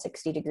beautiful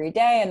 60-degree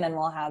day and then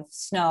we'll have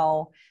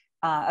snow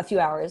a few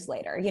hours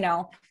later, you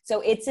know?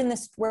 So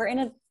we're in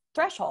a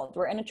threshold,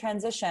 we're in a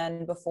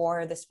transition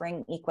before the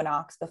spring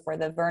equinox, before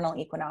the vernal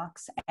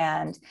equinox,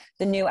 and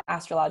the new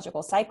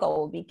astrological cycle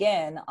will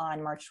begin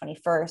on March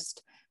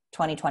 21st,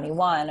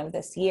 2021 of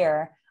this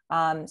year.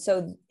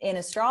 So in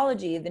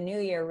astrology, the new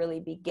year really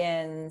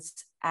begins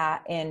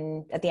at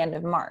the end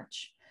of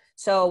March.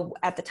 So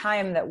at the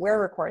time that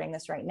we're recording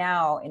this right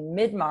now, in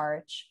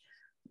mid-March,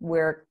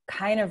 we're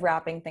kind of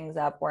wrapping things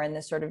up. We're in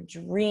this sort of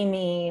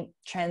dreamy,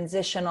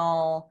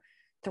 transitional,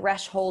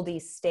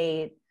 thresholdy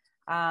state,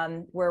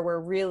 where we're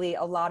really,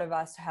 a lot of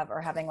us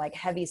are having like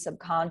heavy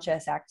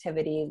subconscious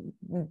activity,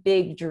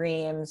 big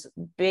dreams,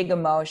 big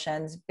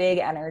emotions, big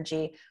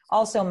energy.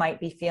 Also might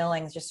be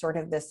feelings, just sort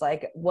of this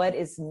like, what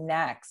is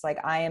next? Like,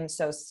 I am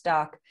so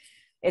stuck.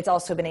 It's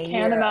also been a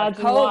year of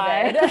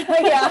COVID.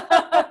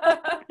 Yeah.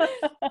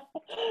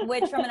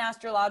 Which from an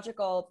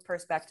astrological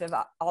perspective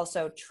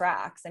also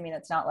tracks. I mean,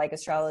 it's not like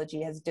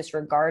astrology has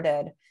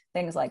disregarded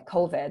things like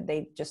COVID.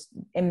 They just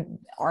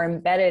are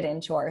embedded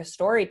into our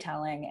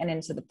storytelling and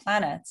into the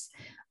planets.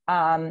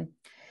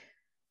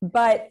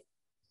 But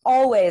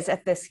always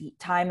at this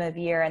time of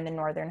year in the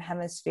Northern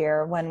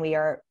Hemisphere, when we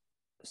are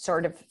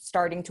sort of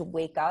starting to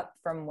wake up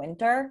from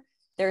winter,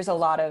 there's a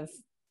lot of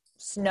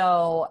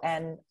snow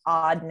and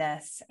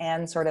oddness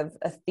and sort of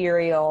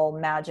ethereal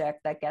magic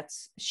that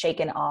gets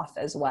shaken off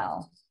as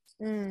well.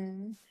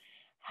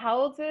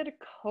 How did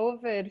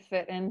COVID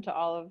fit into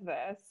all of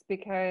this?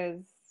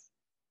 Because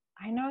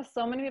I know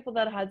so many people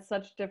that had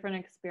such different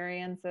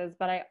experiences,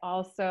 but I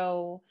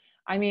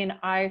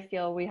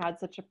feel we had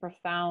such a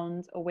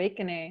profound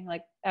awakening.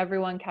 Like,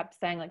 everyone kept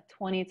saying like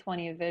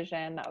 2020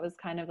 vision. That was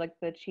kind of like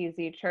the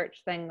cheesy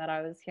church thing that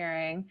I was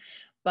hearing.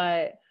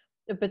 But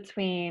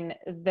between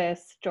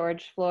this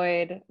George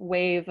Floyd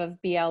wave of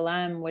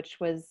BLM, which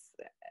was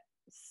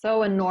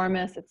so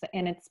enormous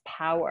in its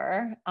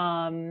power,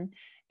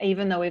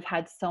 even though we've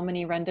had so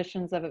many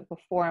renditions of it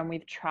before and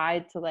we've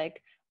tried to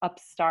like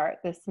upstart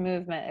this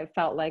movement, it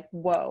felt like,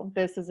 whoa,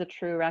 this is a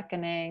true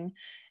reckoning.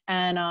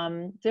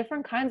 And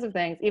different kinds of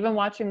things. Even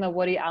watching the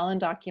Woody Allen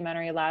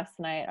documentary last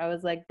night, I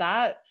was like,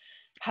 that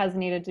has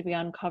needed to be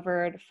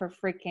uncovered for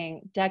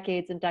freaking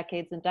decades and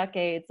decades and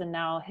decades. And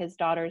now his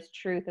daughter's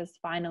truth is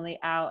finally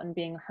out and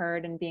being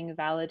heard and being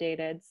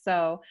validated.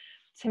 So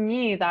to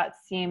me, that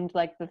seemed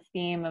like the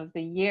theme of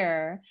the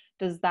year.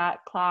 Does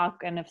that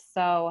clock? And if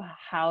so,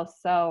 how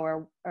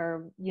so?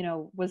 Or you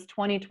know, was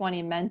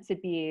 2020 meant to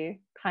be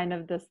kind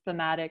of this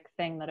thematic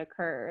thing that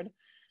occurred?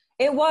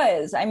 It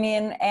was. I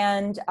mean,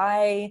 and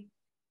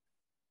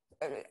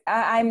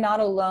I'm not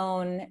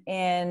alone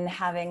in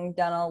having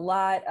done a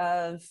lot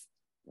of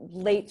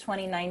late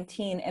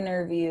 2019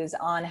 interviews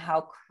on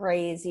how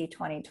crazy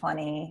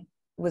 2020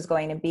 was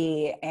going to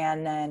be.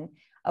 And then,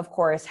 of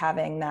course,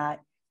 having that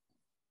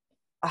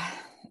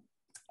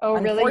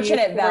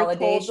unfortunate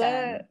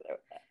validation.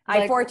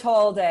 I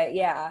foretold it.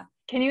 Yeah.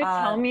 Can you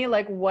tell me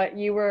like what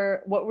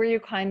were you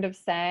kind of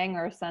saying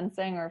or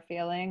sensing or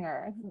feeling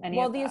or any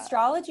of that? The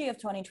astrology of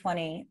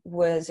 2020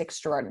 was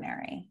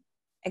extraordinary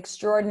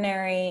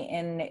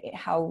in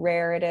how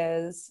rare it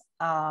is,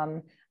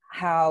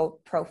 how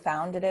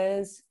profound it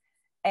is,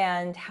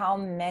 and how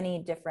many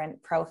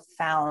different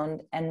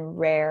profound and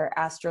rare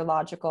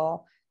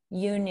astrological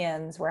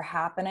unions were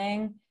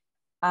happening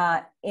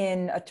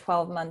in a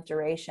 12-month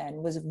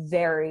duration was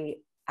very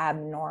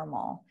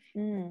abnormal.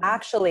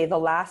 Actually, the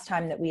last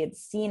time that we had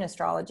seen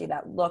astrology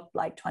that looked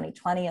like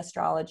 2020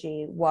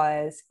 astrology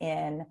was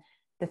in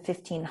the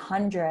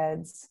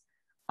 1500s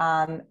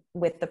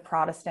with the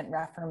Protestant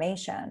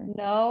Reformation.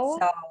 No?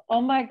 So,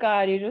 oh my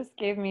God, you just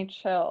gave me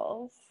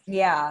chills.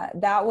 Yeah,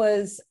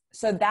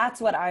 so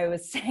that's what I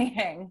was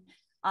saying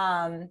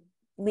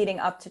leading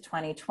up to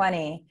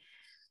 2020.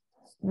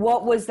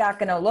 What was that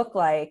going to look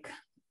like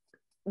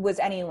was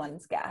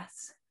anyone's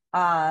guess.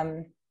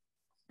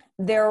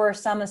 There were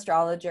some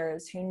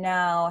astrologers who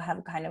now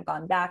have kind of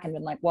gone back and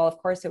been like, well, of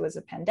course it was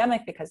a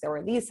pandemic because there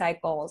were these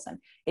cycles and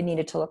it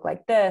needed to look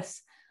like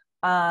this.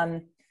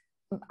 I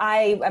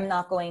am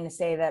not going to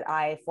say that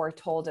I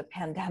foretold a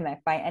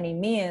pandemic by any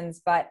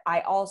means, but I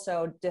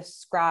also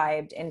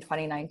described in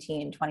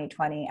 2019,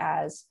 2020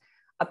 as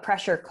a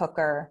pressure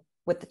cooker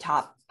with the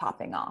top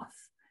popping off.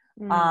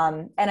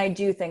 And I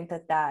do think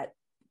that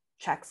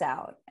checks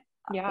out.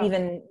 Yeah.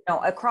 Even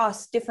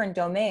across different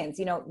domains,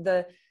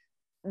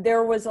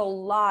 there was a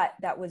lot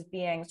that was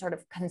being sort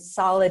of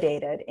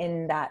consolidated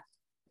in that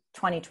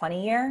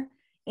 2020 year,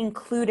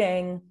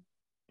 including,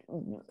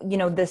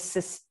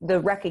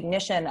 the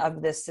recognition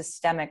of this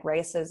systemic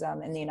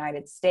racism in the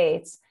United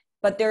States.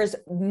 But there's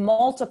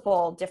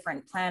multiple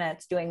different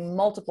planets doing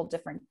multiple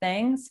different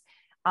things,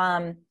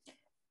 all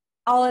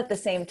at the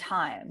same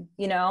time,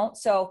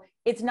 So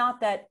it's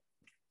not that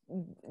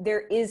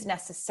there is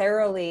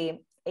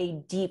necessarily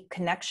a deep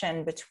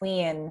connection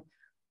between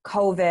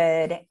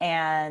COVID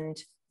and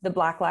the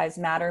Black Lives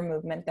Matter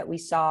movement that we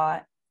saw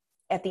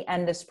at the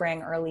end of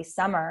spring, early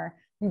summer,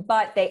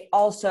 but they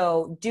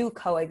also do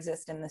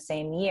coexist in the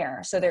same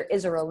year. So there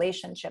is a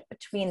relationship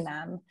between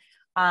them.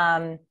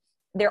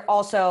 They're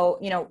also,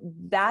 you know,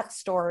 that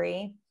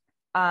story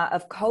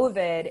of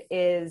COVID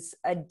is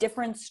a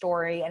different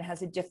story and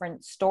has a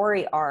different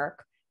story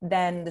arc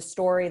than the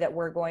story that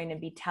we're going to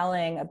be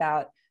telling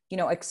about, you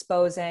know,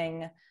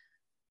 exposing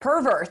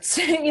perverts.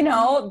 You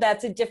know,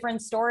 that's a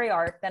different story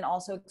arc than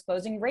also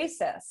exposing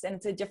racists, and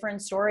it's a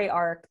different story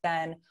arc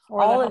than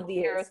or all the of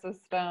these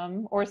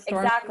system, or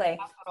exactly,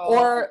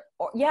 or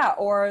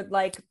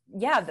like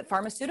the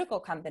pharmaceutical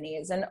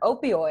companies and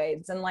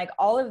opioids, and like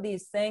all of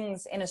these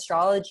things in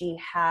astrology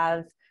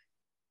have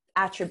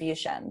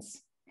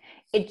attributions.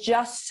 It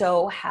just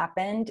so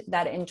happened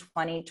that in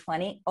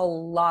 2020 a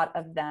lot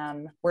of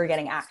them were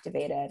getting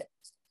activated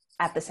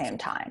at the same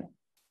time.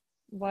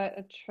 What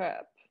a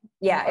trip.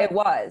 Yeah, it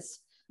was.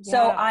 Yeah.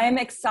 So I'm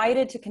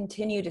excited to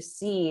continue to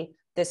see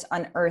this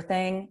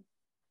unearthing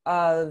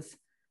of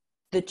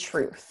the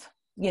truth,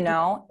 you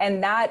know,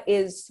 and that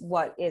is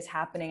what is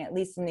happening, at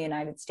least in the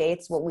United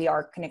States, what we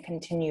are going to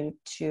continue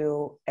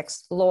to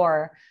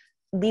explore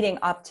leading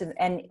up to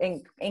and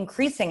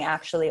increasing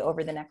actually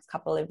over the next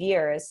couple of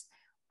years,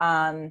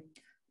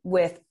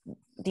 with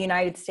the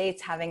United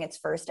States having its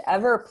first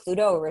ever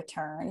Pluto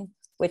return,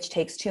 which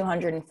takes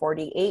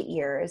 248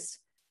 years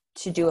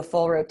to do a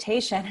full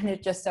rotation. And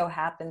it just so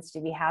happens to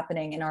be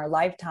happening in our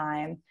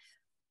lifetime,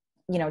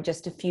 you know,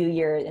 just a few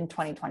years in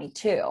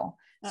 2022.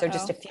 So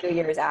just a few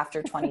years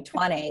after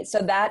 2020. So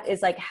that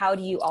is like, how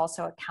do you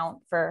also account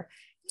for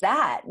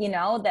that? You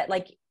know, that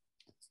like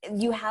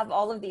you have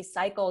all of these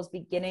cycles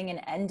beginning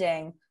and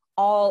ending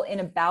all in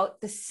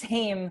about the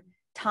same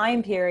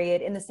time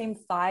period in the same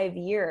 5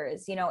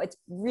 years. You know, it's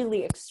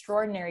really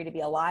extraordinary to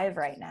be alive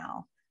right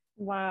now.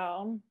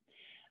 Wow.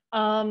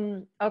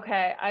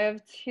 Okay, I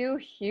have two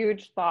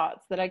huge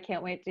thoughts that I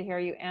can't wait to hear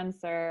you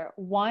answer.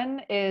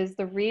 One is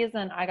the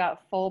reason I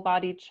got full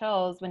body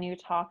chills when you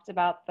talked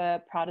about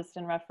the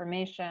Protestant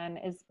Reformation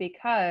is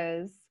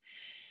because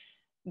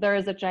there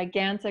is a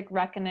gigantic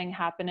reckoning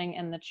happening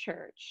in the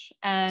church.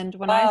 And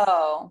when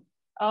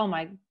oh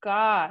my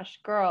gosh,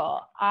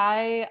 girl,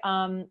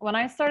 when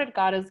I started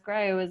God is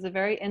Gray, it was a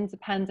very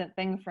independent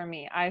thing for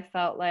me. I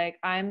felt like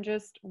I'm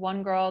just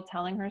one girl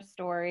telling her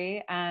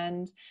story,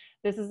 and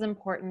this is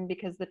important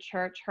because the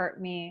church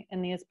hurt me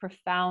in these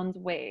profound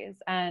ways.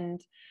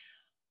 And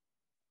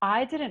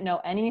I didn't know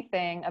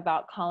anything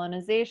about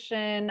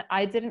colonization.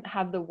 I didn't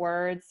have the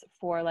words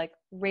for like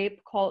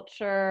rape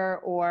culture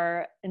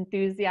or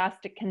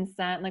enthusiastic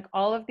consent. Like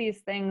all of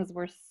these things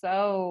were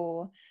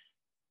so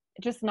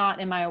just not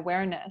in my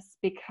awareness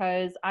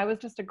because I was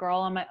just a girl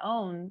on my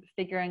own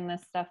figuring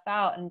this stuff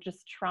out and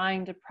just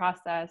trying to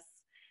process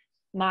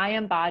my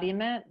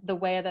embodiment the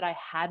way that I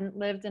hadn't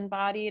lived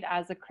embodied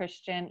as a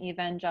Christian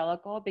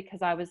evangelical,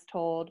 because I was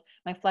told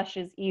my flesh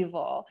is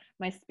evil,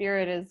 my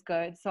spirit is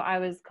good. So I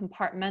was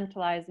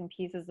compartmentalizing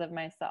pieces of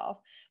myself.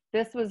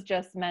 This was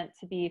just meant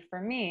to be,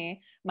 for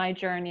me, my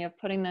journey of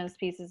putting those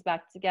pieces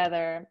back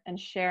together and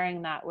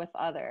sharing that with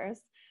others.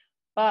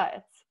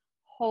 But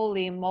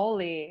holy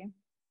moly,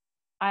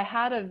 I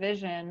had a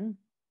vision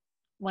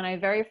when I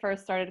very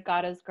first started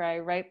God is Gray,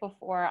 right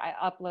before I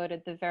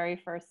uploaded the very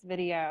first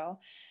video.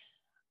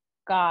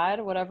 God,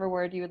 whatever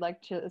word you would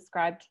like to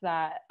ascribe to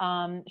that,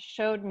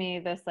 showed me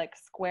this like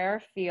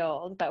square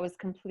field that was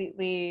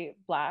completely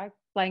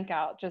blank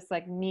out, just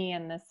like me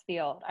in this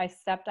field. I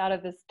stepped out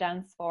of this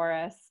dense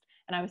forest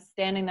and I was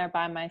standing there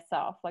by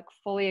myself, like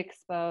fully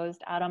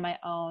exposed, out on my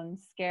own,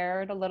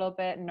 scared a little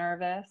bit,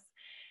 nervous.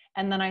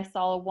 And then I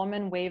saw a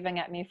woman waving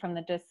at me from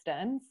the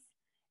distance,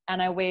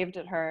 and I waved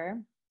at her.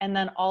 And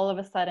then all of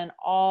a sudden,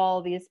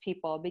 all these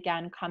people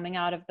began coming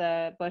out of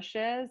the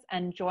bushes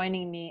and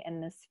joining me in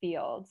this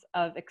field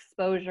of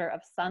exposure, of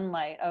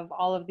sunlight, of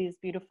all of these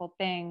beautiful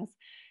things.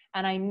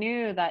 And I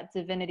knew that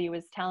divinity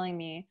was telling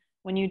me,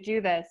 when you do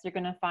this, you're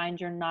going to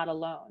find you're not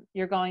alone.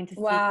 You're going to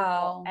see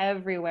people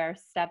everywhere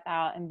step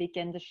out and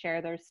begin to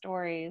share their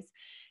stories.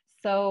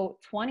 So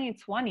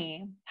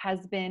 2020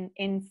 has been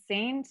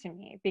insane to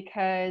me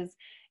because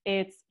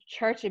it's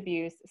church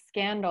abuse,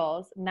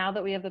 scandals. Now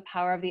that we have the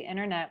power of the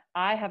internet,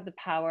 I have the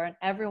power, and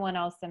everyone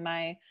else in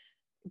my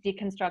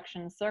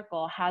deconstruction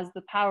circle has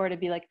the power to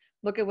be like,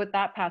 look at what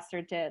that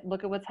pastor did.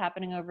 Look at what's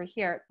happening over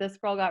here. This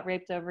girl got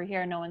raped over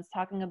here. No one's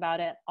talking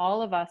about it.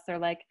 All of us are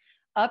like,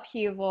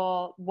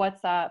 upheaval,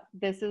 what's up?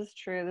 This is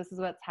true. This is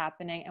what's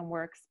happening, and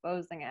we're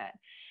exposing it.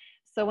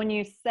 So when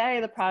you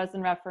say the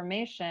Protestant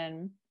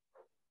Reformation,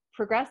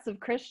 progressive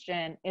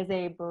Christian is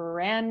a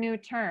brand new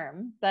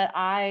term that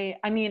I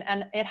mean,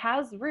 and it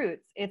has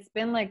roots. It's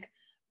been like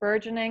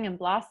burgeoning and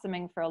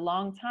blossoming for a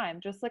long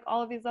time, just like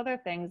all of these other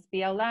things,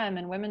 BLM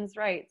and women's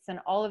rights and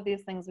all of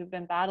these things we've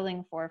been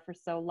battling for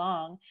so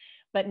long.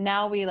 But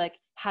now we like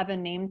have a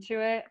name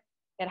to it.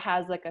 It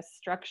has like a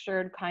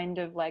structured kind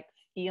of like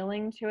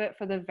feeling to it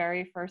for the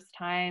very first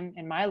time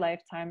in my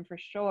lifetime, for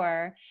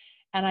sure.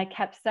 And I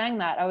kept saying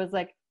that. I was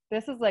like,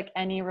 this is like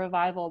any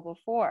revival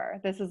before.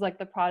 This is like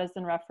the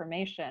Protestant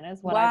Reformation,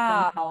 is what I've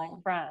been telling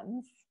Wow.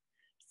 friends.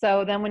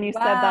 So then when you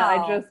said that, I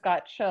Wow. just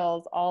got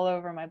chills all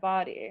over my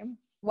body.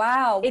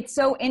 Wow. It's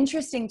so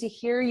interesting to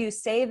hear you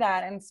say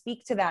that and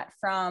speak to that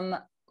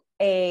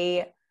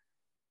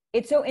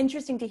it's so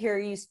interesting to hear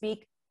you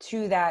speak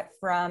to that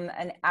from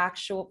an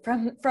actual,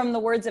 from the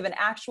words of an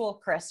actual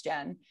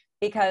Christian,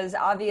 because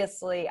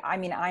obviously, I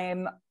mean, I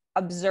am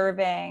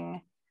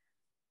observing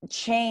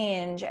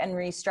change and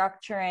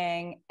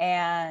restructuring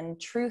and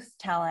truth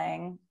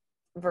telling,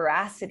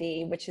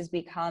 veracity, which has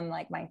become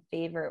like my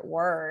favorite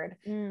word,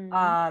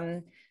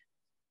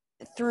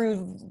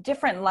 through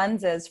different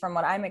lenses from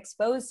what I'm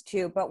exposed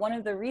to. But one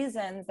of the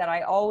reasons that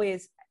I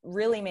always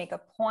really make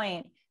a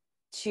point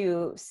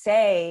to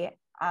say,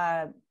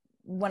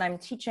 when I'm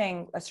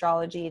teaching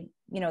astrology,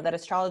 that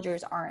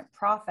astrologers aren't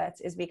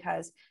prophets, is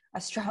because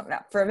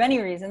for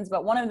many reasons,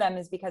 but one of them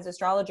is because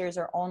astrologers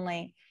are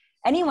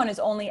anyone is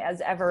only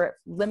as ever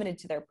limited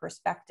to their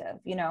perspective,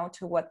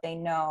 to what they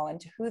know and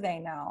to who they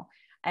know.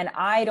 And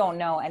I don't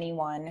know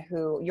anyone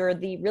you're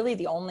really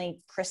the only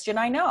Christian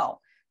I know,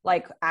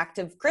 like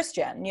active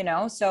Christian,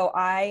 so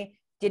I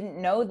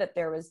didn't know that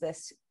there was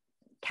this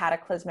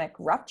cataclysmic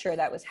rupture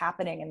that was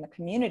happening in the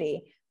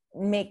community.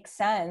 Makes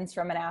sense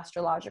from an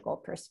astrological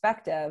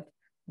perspective,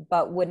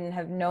 but wouldn't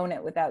have known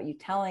it without you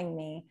telling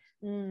me.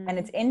 And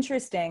it's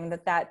interesting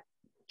that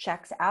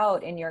checks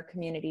out in your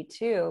community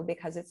too,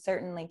 because it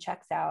certainly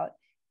checks out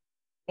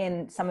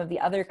in some of the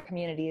other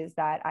communities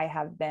that I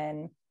have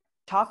been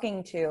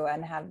talking to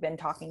and have been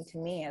talking to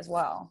me as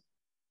well.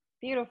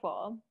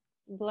 Beautiful.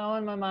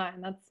 Blowing my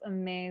mind. That's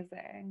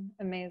amazing.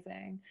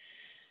 Amazing.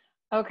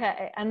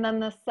 Okay. And then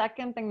the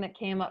second thing that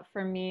came up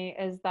for me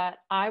is that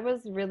I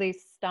was really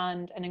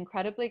stunned and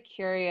incredibly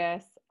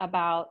curious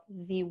about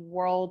the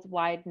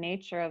worldwide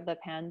nature of the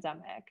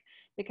pandemic,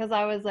 because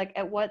I was like,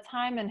 at what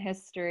time in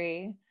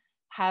history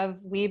have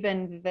we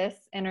been this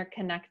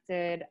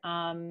interconnected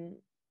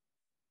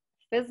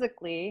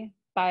physically,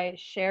 by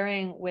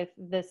sharing with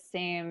the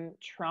same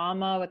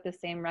trauma, with the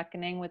same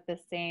reckoning, with the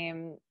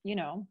same,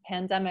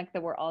 pandemic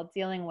that we're all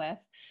dealing with,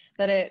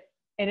 that it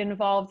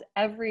involved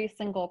every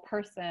single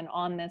person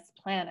on this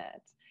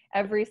planet,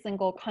 every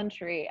single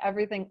country,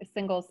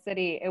 single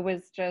city. It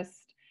was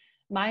just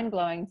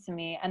mind-blowing to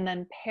me. And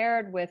then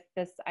paired with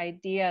this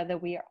idea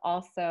that we are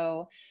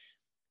also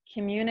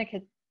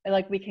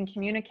we can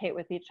communicate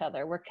with each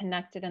other. We're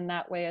connected in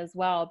that way as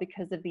well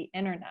because of the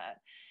internet.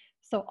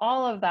 So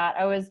all of that,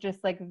 I was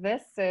just like,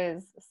 this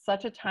is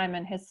such a time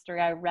in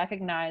history. I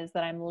recognize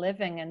that I'm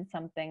living in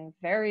something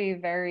very,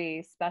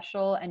 very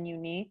special and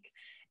unique.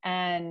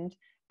 And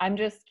I'm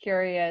just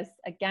curious,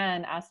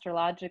 again,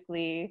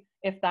 astrologically,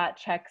 if that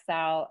checks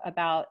out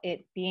about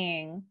it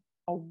being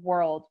a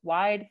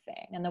worldwide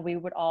thing, and that we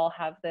would all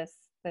have this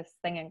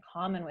thing in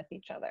common with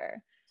each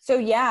other. So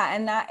yeah,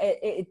 and that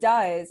it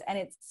does, and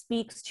it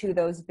speaks to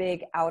those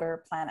big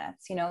outer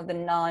planets, the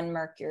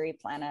non-Mercury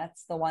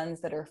planets, the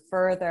ones that are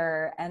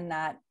further and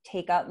that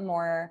take up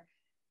more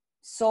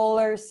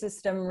solar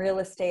system real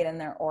estate in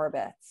their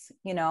orbits.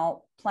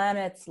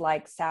 Planets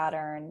like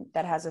Saturn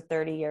that has a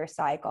 30-year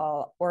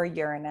cycle, or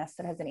Uranus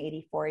that has an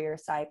 84-year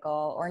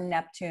cycle, or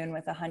Neptune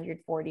with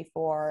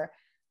 144,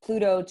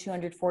 Pluto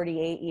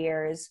 248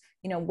 years.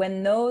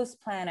 When those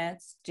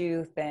planets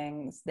do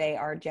things, they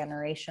are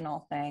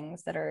generational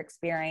things that are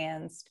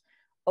experienced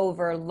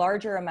over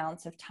larger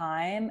amounts of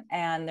time,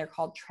 and they're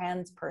called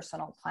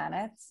transpersonal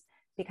planets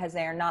because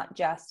they are not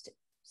just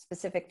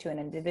specific to an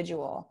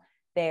individual.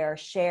 They are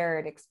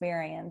shared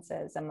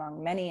experiences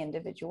among many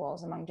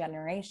individuals, among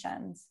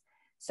generations.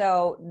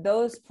 So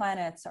those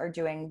planets are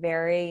doing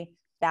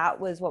that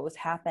was what was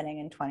happening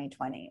in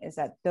 2020, is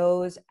that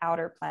those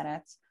outer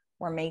planets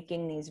were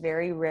making these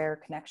very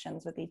rare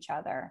connections with each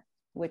other,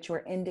 which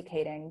were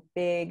indicating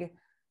big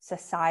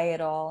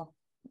societal,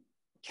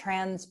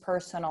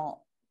 transpersonal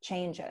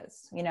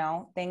changes,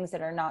 things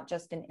that are not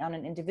just on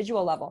an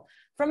individual level.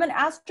 From an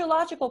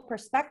astrological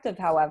perspective,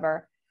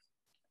 however,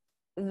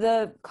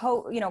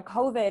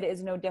 COVID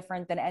is no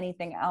different than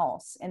anything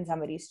else in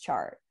somebody's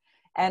chart.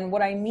 And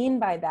what I mean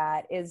by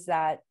that is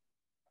that,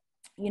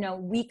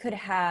 we could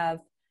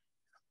have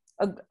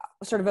a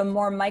sort of a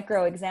more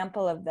micro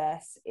example of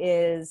this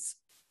is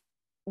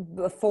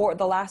before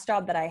the last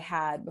job that I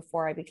had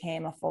before I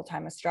became a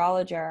full-time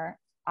astrologer.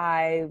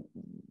 I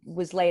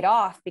was laid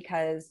off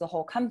because the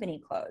whole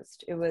company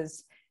closed. It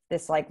was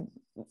this like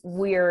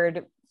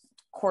weird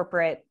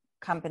corporate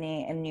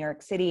company in New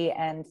York City,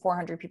 and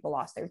 400 people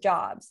lost their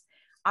jobs.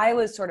 I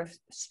was sort of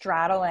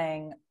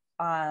straddling,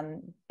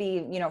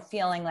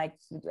 feeling like,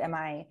 am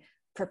I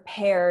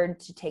prepared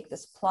to take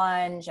this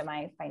plunge? Am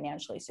I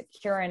financially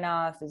secure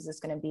enough? Is this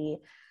going to be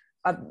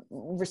a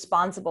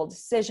responsible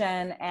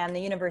decision? And the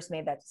universe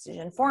made that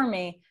decision for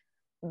me.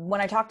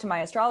 when I talked to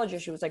my astrologer,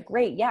 she was like,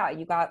 great, yeah,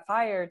 you got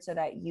fired so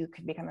that you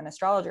could become an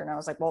astrologer. And I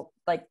was like, well,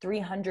 like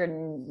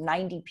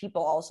 390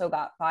 people also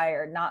got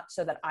fired, not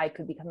so that I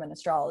could become an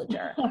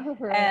astrologer.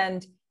 Right.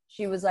 And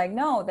she was like,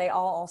 no, they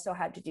all also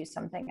had to do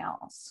something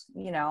else,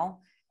 you know?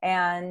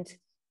 And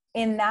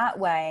in that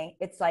way,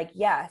 it's like,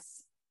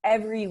 yes,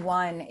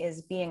 everyone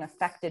is being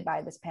affected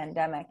by this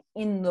pandemic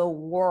in the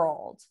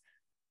world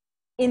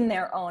in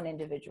their own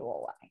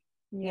individual way.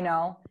 Yeah. You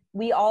know,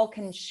 we all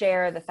can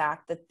share the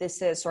fact that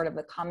this is sort of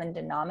the common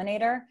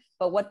denominator,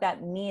 but what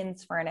that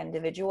means for an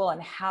individual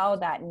and how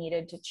that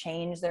needed to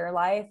change their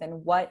life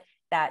and what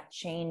that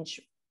change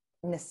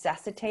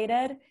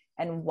necessitated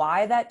and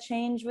why that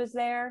change was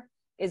there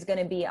is going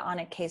to be on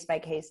a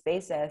case-by-case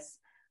basis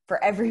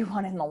for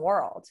everyone in the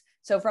world.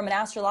 So from an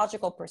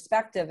astrological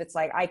perspective, it's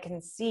like I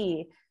can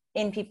see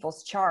in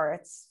people's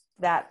charts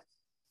that,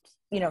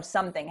 you know,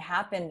 something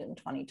happened in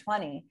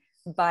 2020,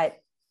 but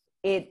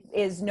it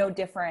is no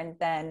different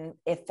than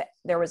if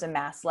there was a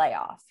mass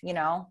layoff, you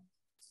know,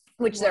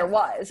 which there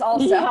was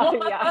also.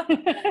 Yeah.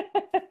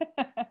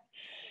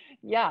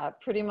 Yeah,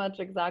 pretty much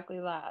exactly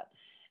that.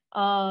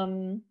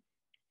 I'm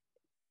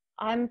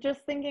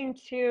just thinking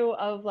too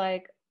of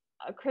like,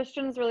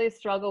 Christians really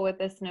struggle with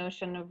this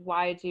notion of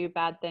why do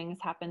bad things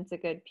happen to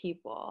good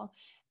people?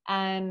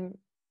 And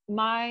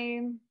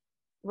my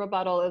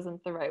rebuttal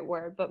isn't the right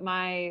word, but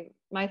my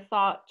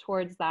thought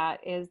towards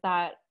that is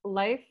that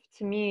life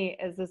to me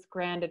is this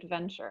grand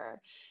adventure.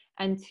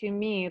 And to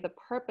me, the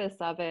purpose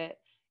of it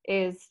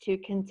is to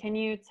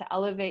continue to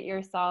elevate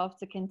yourself,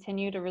 to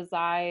continue to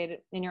reside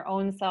in your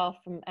own self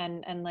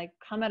and like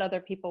come at other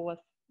people with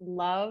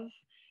love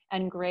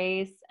and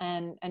grace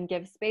and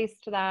give space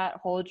to that,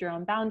 hold your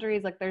own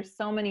boundaries. Like there's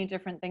so many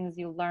different things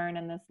you learn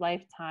in this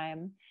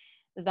lifetime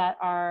that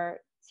are,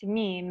 to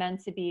me,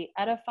 meant to be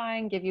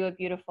edifying, give you a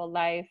beautiful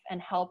life,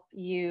 and help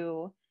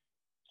you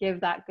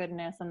give that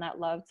goodness and that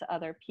love to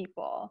other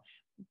people.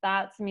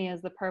 That to me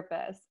is the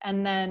purpose.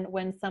 And then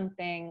when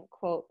something,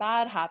 quote,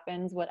 bad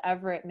happens,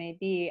 whatever it may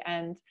be,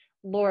 and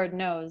Lord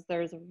knows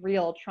there's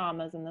real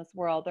traumas in this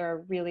world, there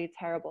are really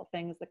terrible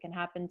things that can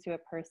happen to a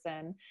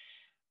person.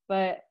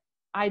 But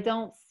I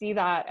don't see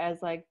that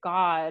as like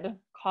God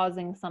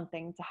causing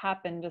something to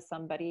happen to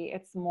somebody.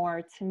 It's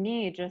more, to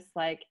me, just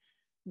like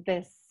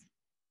this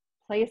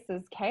place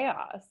is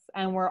chaos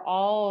and we're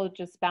all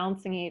just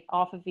bouncing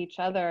off of each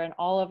other and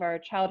all of our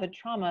childhood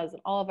traumas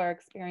and all of our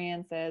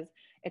experiences,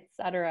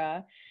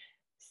 etc.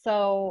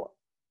 So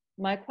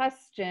my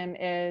question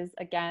is,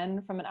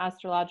 again, from an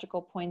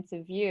astrological point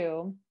of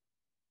view,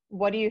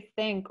 what do you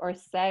think or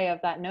say of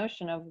that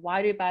notion of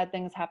why do bad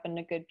things happen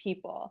to good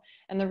people?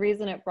 And the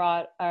reason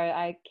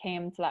I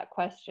came to that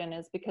question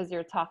is because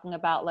you're talking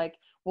about like,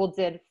 well,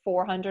 did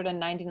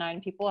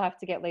 499 people have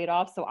to get laid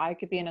off so I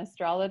could be an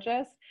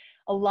astrologist?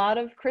 A lot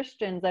of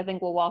Christians, I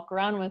think, will walk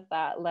around with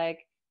that,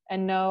 like,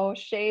 and no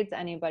shade to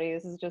anybody.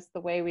 This is just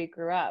the way we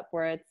grew up,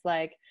 where it's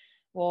like,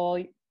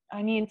 well,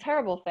 I mean,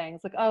 terrible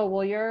things like, oh,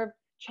 well, your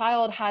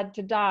child had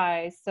to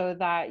die so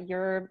that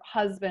your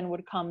husband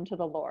would come to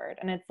the Lord.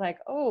 And it's like,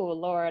 oh,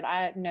 Lord,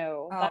 I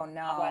know. Oh,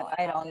 no,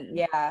 I don't.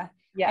 Yeah.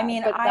 Yeah. I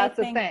mean, but I that's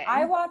the think thing.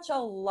 I watch a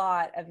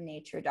lot of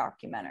nature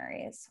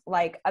documentaries,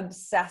 like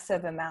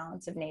obsessive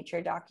amounts of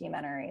nature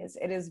documentaries.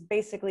 It is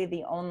basically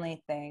the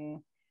only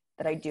thing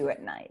that I do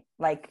at night.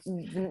 Like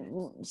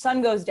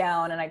sun goes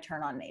down and I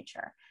turn on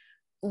nature,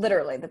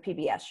 literally the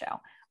PBS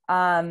show.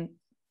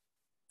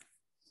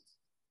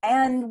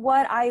 And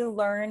what I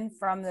learned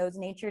from those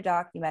nature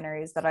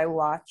documentaries that I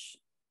watch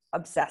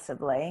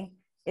obsessively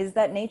is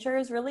that nature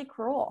is really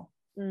cruel.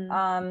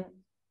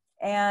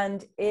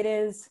 And it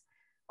is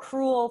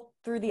cruel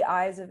through the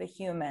eyes of a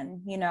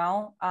human, you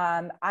know?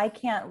 I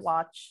can't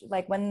watch,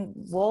 like when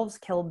wolves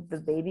killed the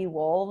baby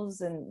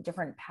wolves in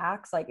different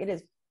packs, like it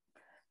is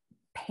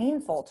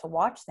painful to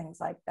watch things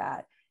like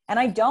that. And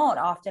I don't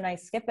often, I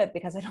skip it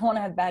because I don't want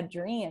to have bad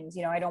dreams.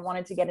 You know, I don't want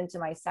it to get into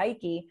my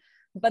psyche.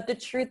 But the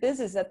truth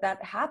is that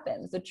that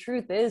happens. The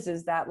truth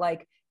is that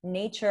like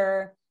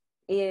nature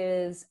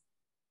is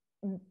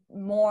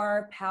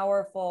more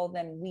powerful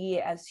than we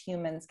as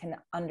humans can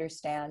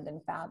understand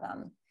and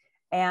fathom.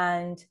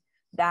 And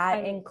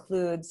that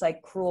includes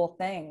like cruel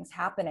things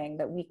happening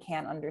that we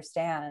can't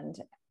understand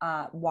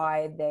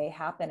why they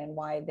happen and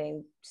why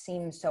they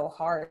seem so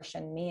harsh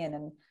and mean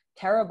and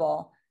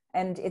terrible.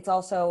 And it's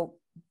also,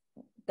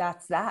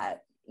 that's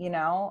that, you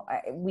know,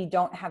 we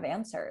don't have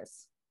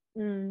answers.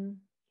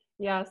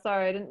 Yeah,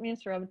 sorry, I didn't mean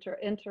to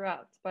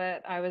interrupt,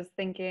 but I was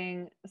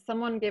thinking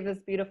someone gave this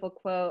beautiful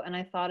quote and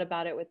I thought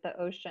about it with the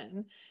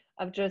ocean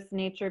of just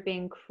nature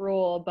being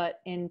cruel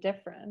but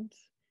indifferent.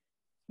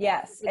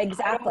 Yes,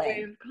 exactly. The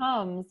wave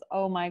comes,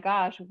 oh my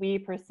gosh, we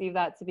perceive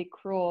that to be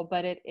cruel,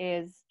 but it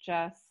is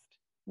just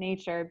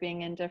nature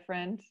being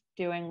indifferent,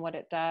 doing what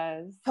it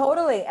does.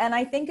 Totally. And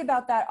I think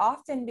about that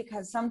often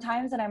because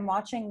sometimes when I'm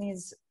watching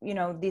these, you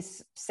know,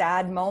 these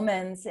sad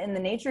moments in the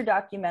nature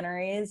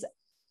documentaries,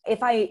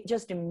 if I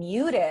just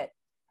mute it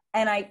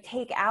and I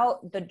take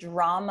out the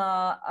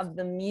drama of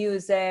the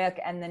music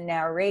and the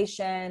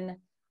narration,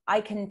 I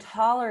can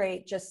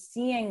tolerate just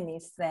seeing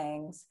these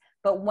things.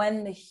 But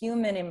when the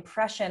human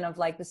impression of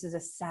like, this is a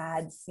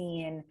sad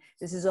scene,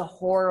 this is a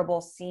horrible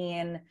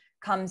scene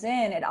comes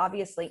in, it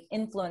obviously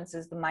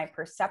influences my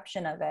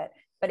perception of it.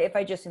 But if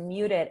I just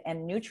mute it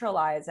and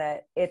neutralize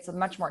it, it's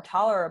much more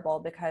tolerable,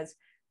 because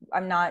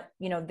I'm not,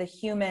 the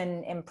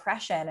human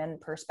impression and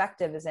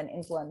perspective isn't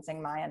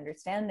influencing my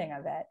understanding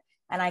of it.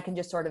 And I can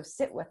just sort of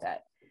sit with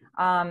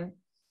it.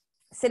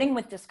 Sitting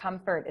with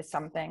discomfort is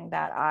something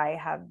that I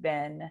have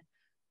been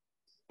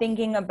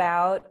thinking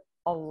about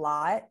a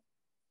lot.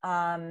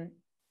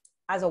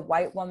 As a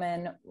white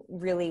woman,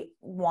 really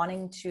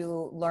wanting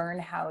to learn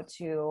how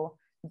to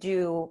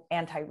do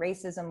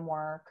anti-racism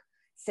work,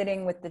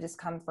 sitting with the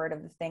discomfort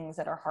of the things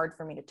that are hard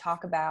for me to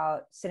talk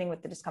about, sitting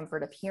with the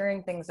discomfort of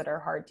hearing things that are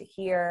hard to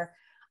hear,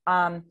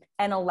 and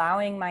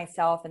allowing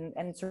myself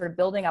and sort of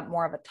building up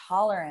more of a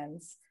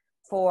tolerance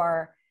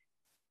for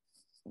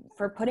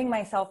putting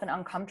myself in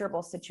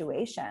uncomfortable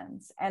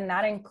situations. And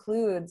that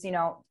includes,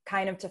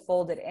 kind of to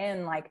fold it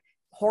in, like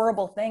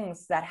horrible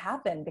things that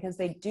happen, because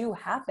they do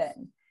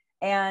happen.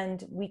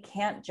 And we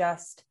can't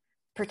just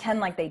pretend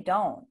like they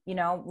don't.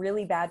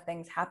 Really bad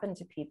things happen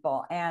to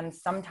people. And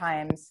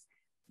sometimes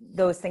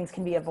those things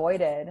can be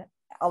avoided.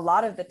 A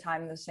lot of the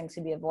time, those things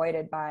can be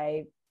avoided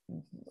by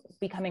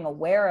becoming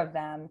aware of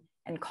them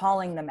and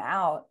calling them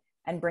out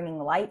and bringing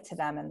light to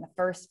them in the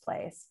first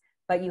place.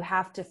 But you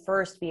have to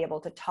first be able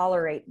to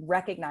tolerate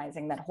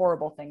recognizing that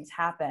horrible things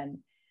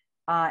happen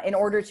in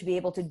order to be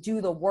able to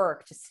do the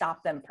work to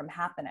stop them from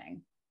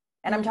happening.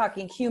 And I'm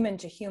talking human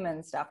to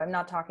human stuff. I'm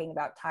not talking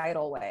about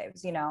tidal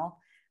waves,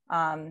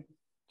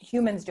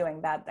 humans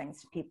doing bad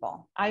things to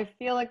people. I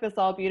feel like this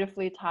all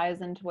beautifully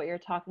ties into what you're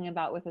talking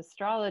about with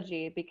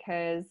astrology,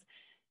 because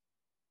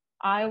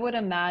I would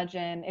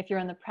imagine if you're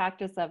in the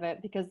practice of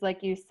it, because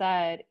like you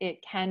said,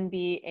 it can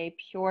be a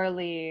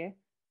purely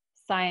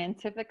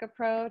scientific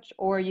approach,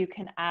 or you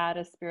can add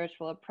a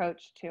spiritual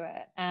approach to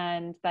it,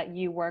 and that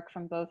you work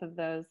from both of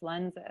those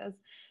lenses.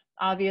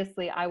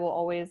 Obviously, I will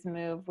always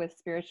move with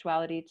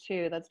spirituality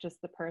too. That's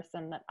just the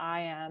person that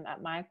I am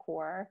at my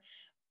core.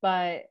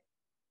 But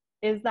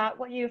is that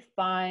what you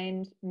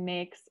find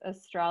makes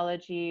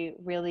astrology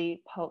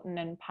really potent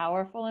and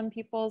powerful in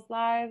people's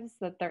lives,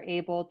 that they're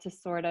able to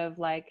sort of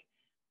like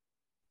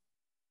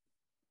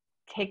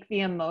take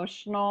the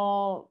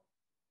emotional,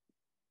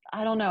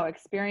 I don't know,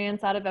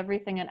 experience out of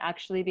everything and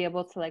actually be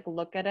able to like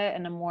look at it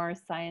in a more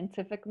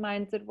scientific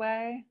minded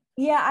way?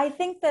 Yeah, I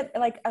think that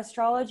like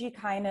astrology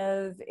kind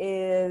of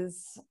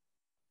is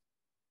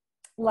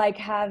like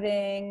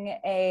having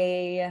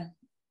a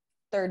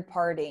third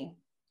party,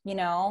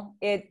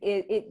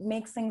 it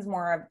makes things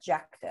more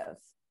objective.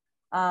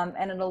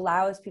 And it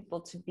allows people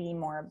to be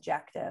more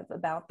objective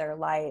about their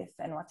life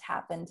and what's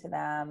happened to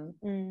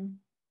them.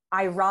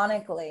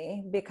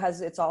 Ironically,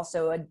 because it's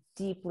also a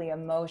deeply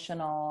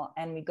emotional,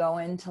 and we go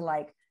into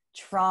like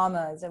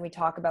traumas and we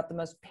talk about the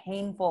most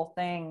painful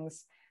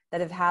things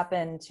that have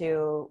happened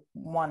to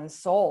one's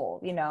soul,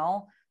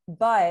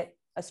 but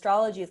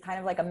astrology is kind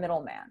of like a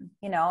middleman,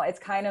 it's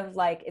kind of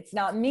like, it's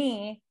not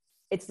me,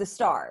 it's the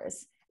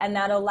stars. And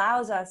that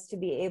allows us to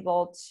be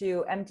able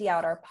to empty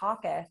out our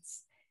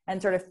pockets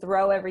and sort of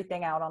throw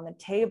everything out on the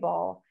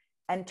table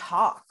and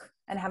talk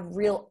and have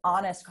real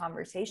honest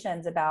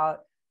conversations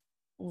about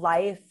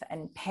life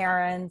and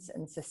parents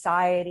and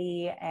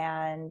society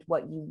and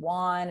what you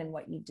want and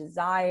what you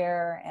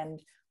desire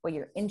and what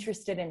you're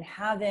interested in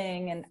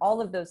having and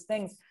all of those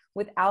things,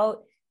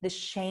 without the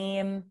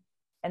shame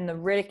and the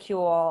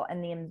ridicule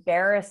and the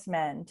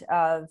embarrassment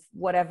of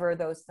whatever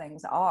those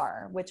things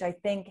are, which I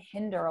think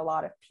hinder a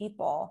lot of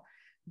people.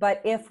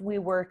 But if we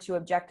were to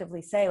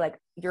objectively say, like,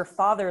 your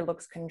father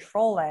looks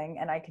controlling,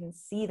 and I can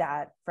see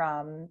that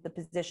from the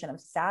position of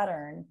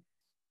Saturn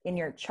in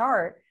your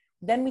chart,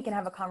 then we can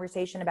have a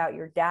conversation about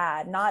your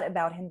dad, not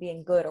about him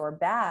being good or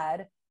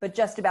bad, but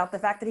just about the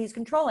fact that he's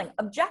controlling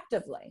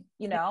objectively,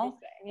 Yeah.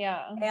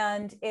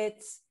 And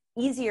it's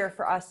easier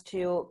for us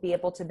to be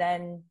able to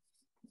then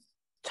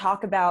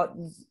talk about,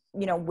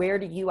 where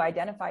do you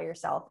identify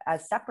yourself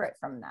as separate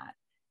from that?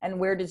 And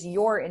where does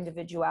your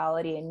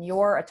individuality and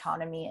your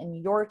autonomy and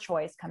your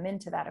choice come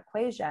into that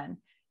equation,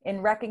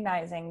 in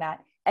recognizing that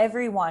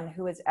everyone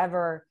who has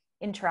ever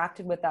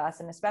interacted with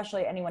us, and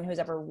especially anyone who's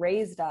ever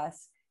raised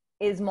us,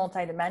 is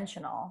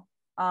multidimensional,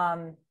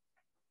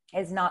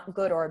 is not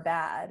good or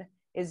bad,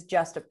 is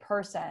just a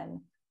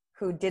person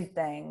who did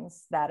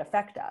things that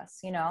affect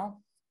us,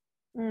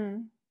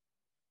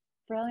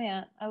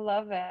 Brilliant. I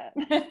love it.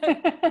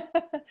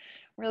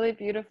 Really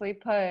beautifully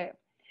put.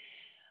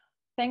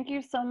 Thank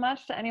you so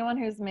much to anyone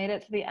who's made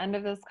it to the end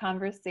of this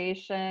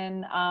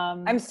conversation.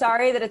 I'm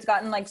sorry that it's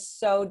gotten like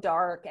so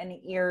dark and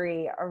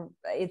eerie.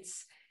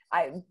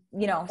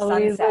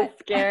 Sunset.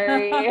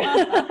 Scary.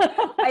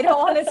 I don't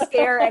want to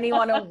scare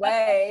anyone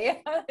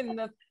away in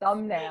the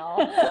thumbnail.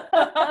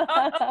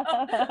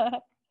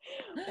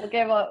 We'll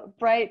give a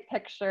bright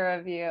picture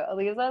of you.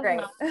 Aliza's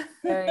Great. not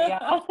scary.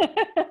 Yeah.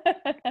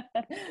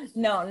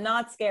 No,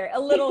 not scary. A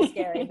little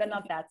scary, but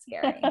not that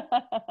scary.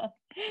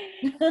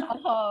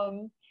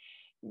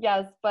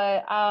 Yes,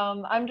 but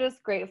I'm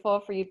just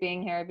grateful for you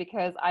being here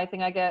because I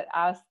think I get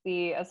asked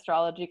the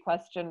astrology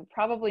question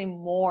probably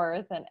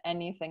more than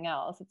anything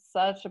else. It's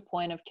such a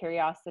point of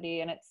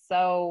curiosity, and it's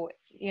so,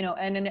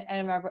 and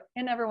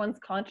in everyone's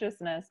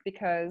consciousness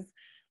because,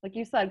 like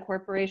you said,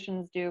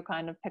 corporations do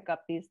kind of pick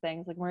up these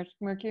things like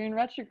Mercury in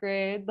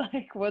retrograde,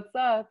 like what's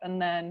up?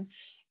 And then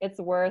it's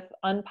worth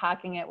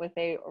unpacking it with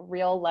a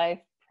real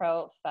life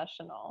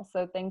professional.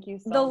 So thank you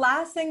so The much.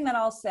 last thing that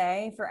I'll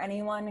say for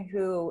anyone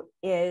who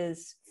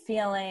is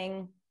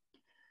feeling,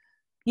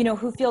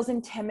 who feels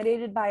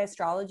intimidated by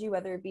astrology,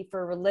 whether it be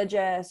for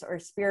religious or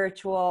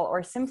spiritual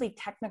or simply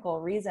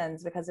technical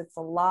reasons, because it's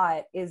a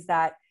lot, is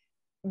that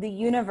the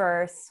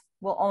universe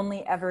will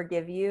only ever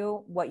give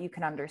you what you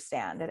can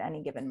understand at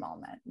any given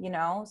moment,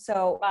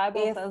 So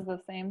Bible if says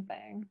the same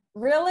thing.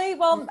 really,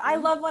 well, I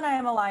Mhm. love when I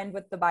am aligned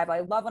with the Bible.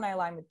 I love when I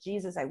align with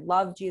Jesus. I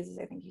love Jesus.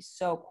 I think he's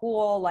so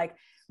cool. Like,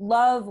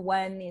 love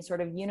when these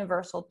sort of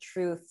universal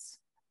truths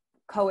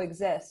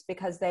coexist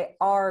because they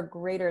are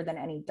greater than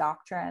any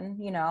doctrine,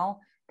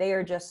 they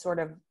are just sort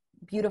of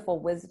beautiful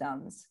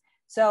wisdoms.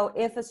 So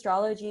if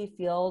astrology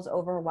feels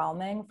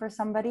overwhelming for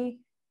somebody,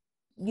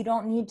 you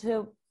don't need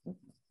to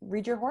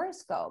read your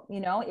horoscope.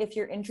 If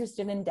you're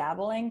interested in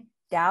dabbling,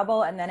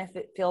 dabble. And then if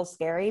it feels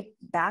scary,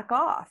 back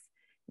off.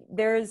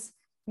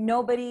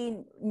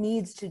 Nobody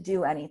needs to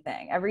do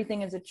anything.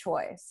 Everything is a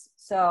choice.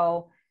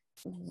 So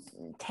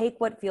take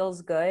what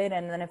feels good.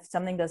 And then if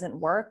something doesn't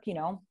work,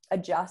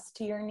 adjust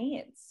to your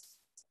needs.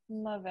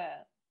 Love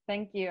it.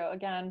 Thank you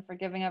again for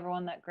giving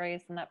everyone that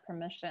grace and that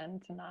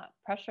permission to not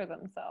pressure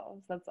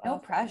themselves. That's No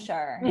awesome.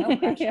 pressure. No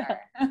pressure.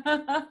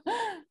 Yeah.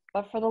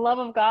 But for the love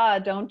of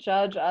God, don't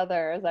judge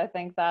others. I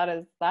think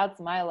that's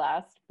my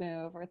last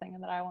move or thing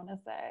that I want to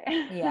say.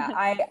 Yeah,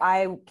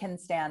 I can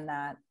stand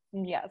that.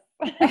 Yes.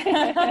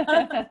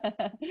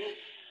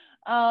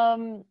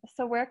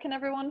 So where can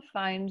everyone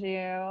find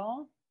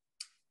you?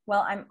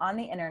 Well, I'm on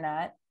the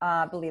internet,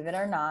 believe it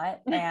or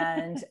not.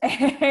 And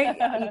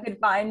you could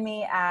find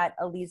me at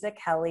Aliza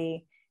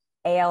Kelly,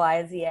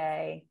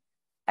 Aliza,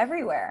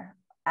 everywhere.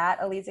 At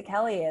Aliza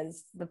Kelly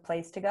is the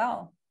place to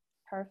go.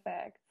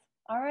 Perfect.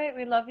 All right.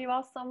 We love you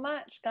all so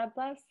much. God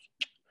bless.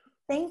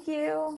 Thank you.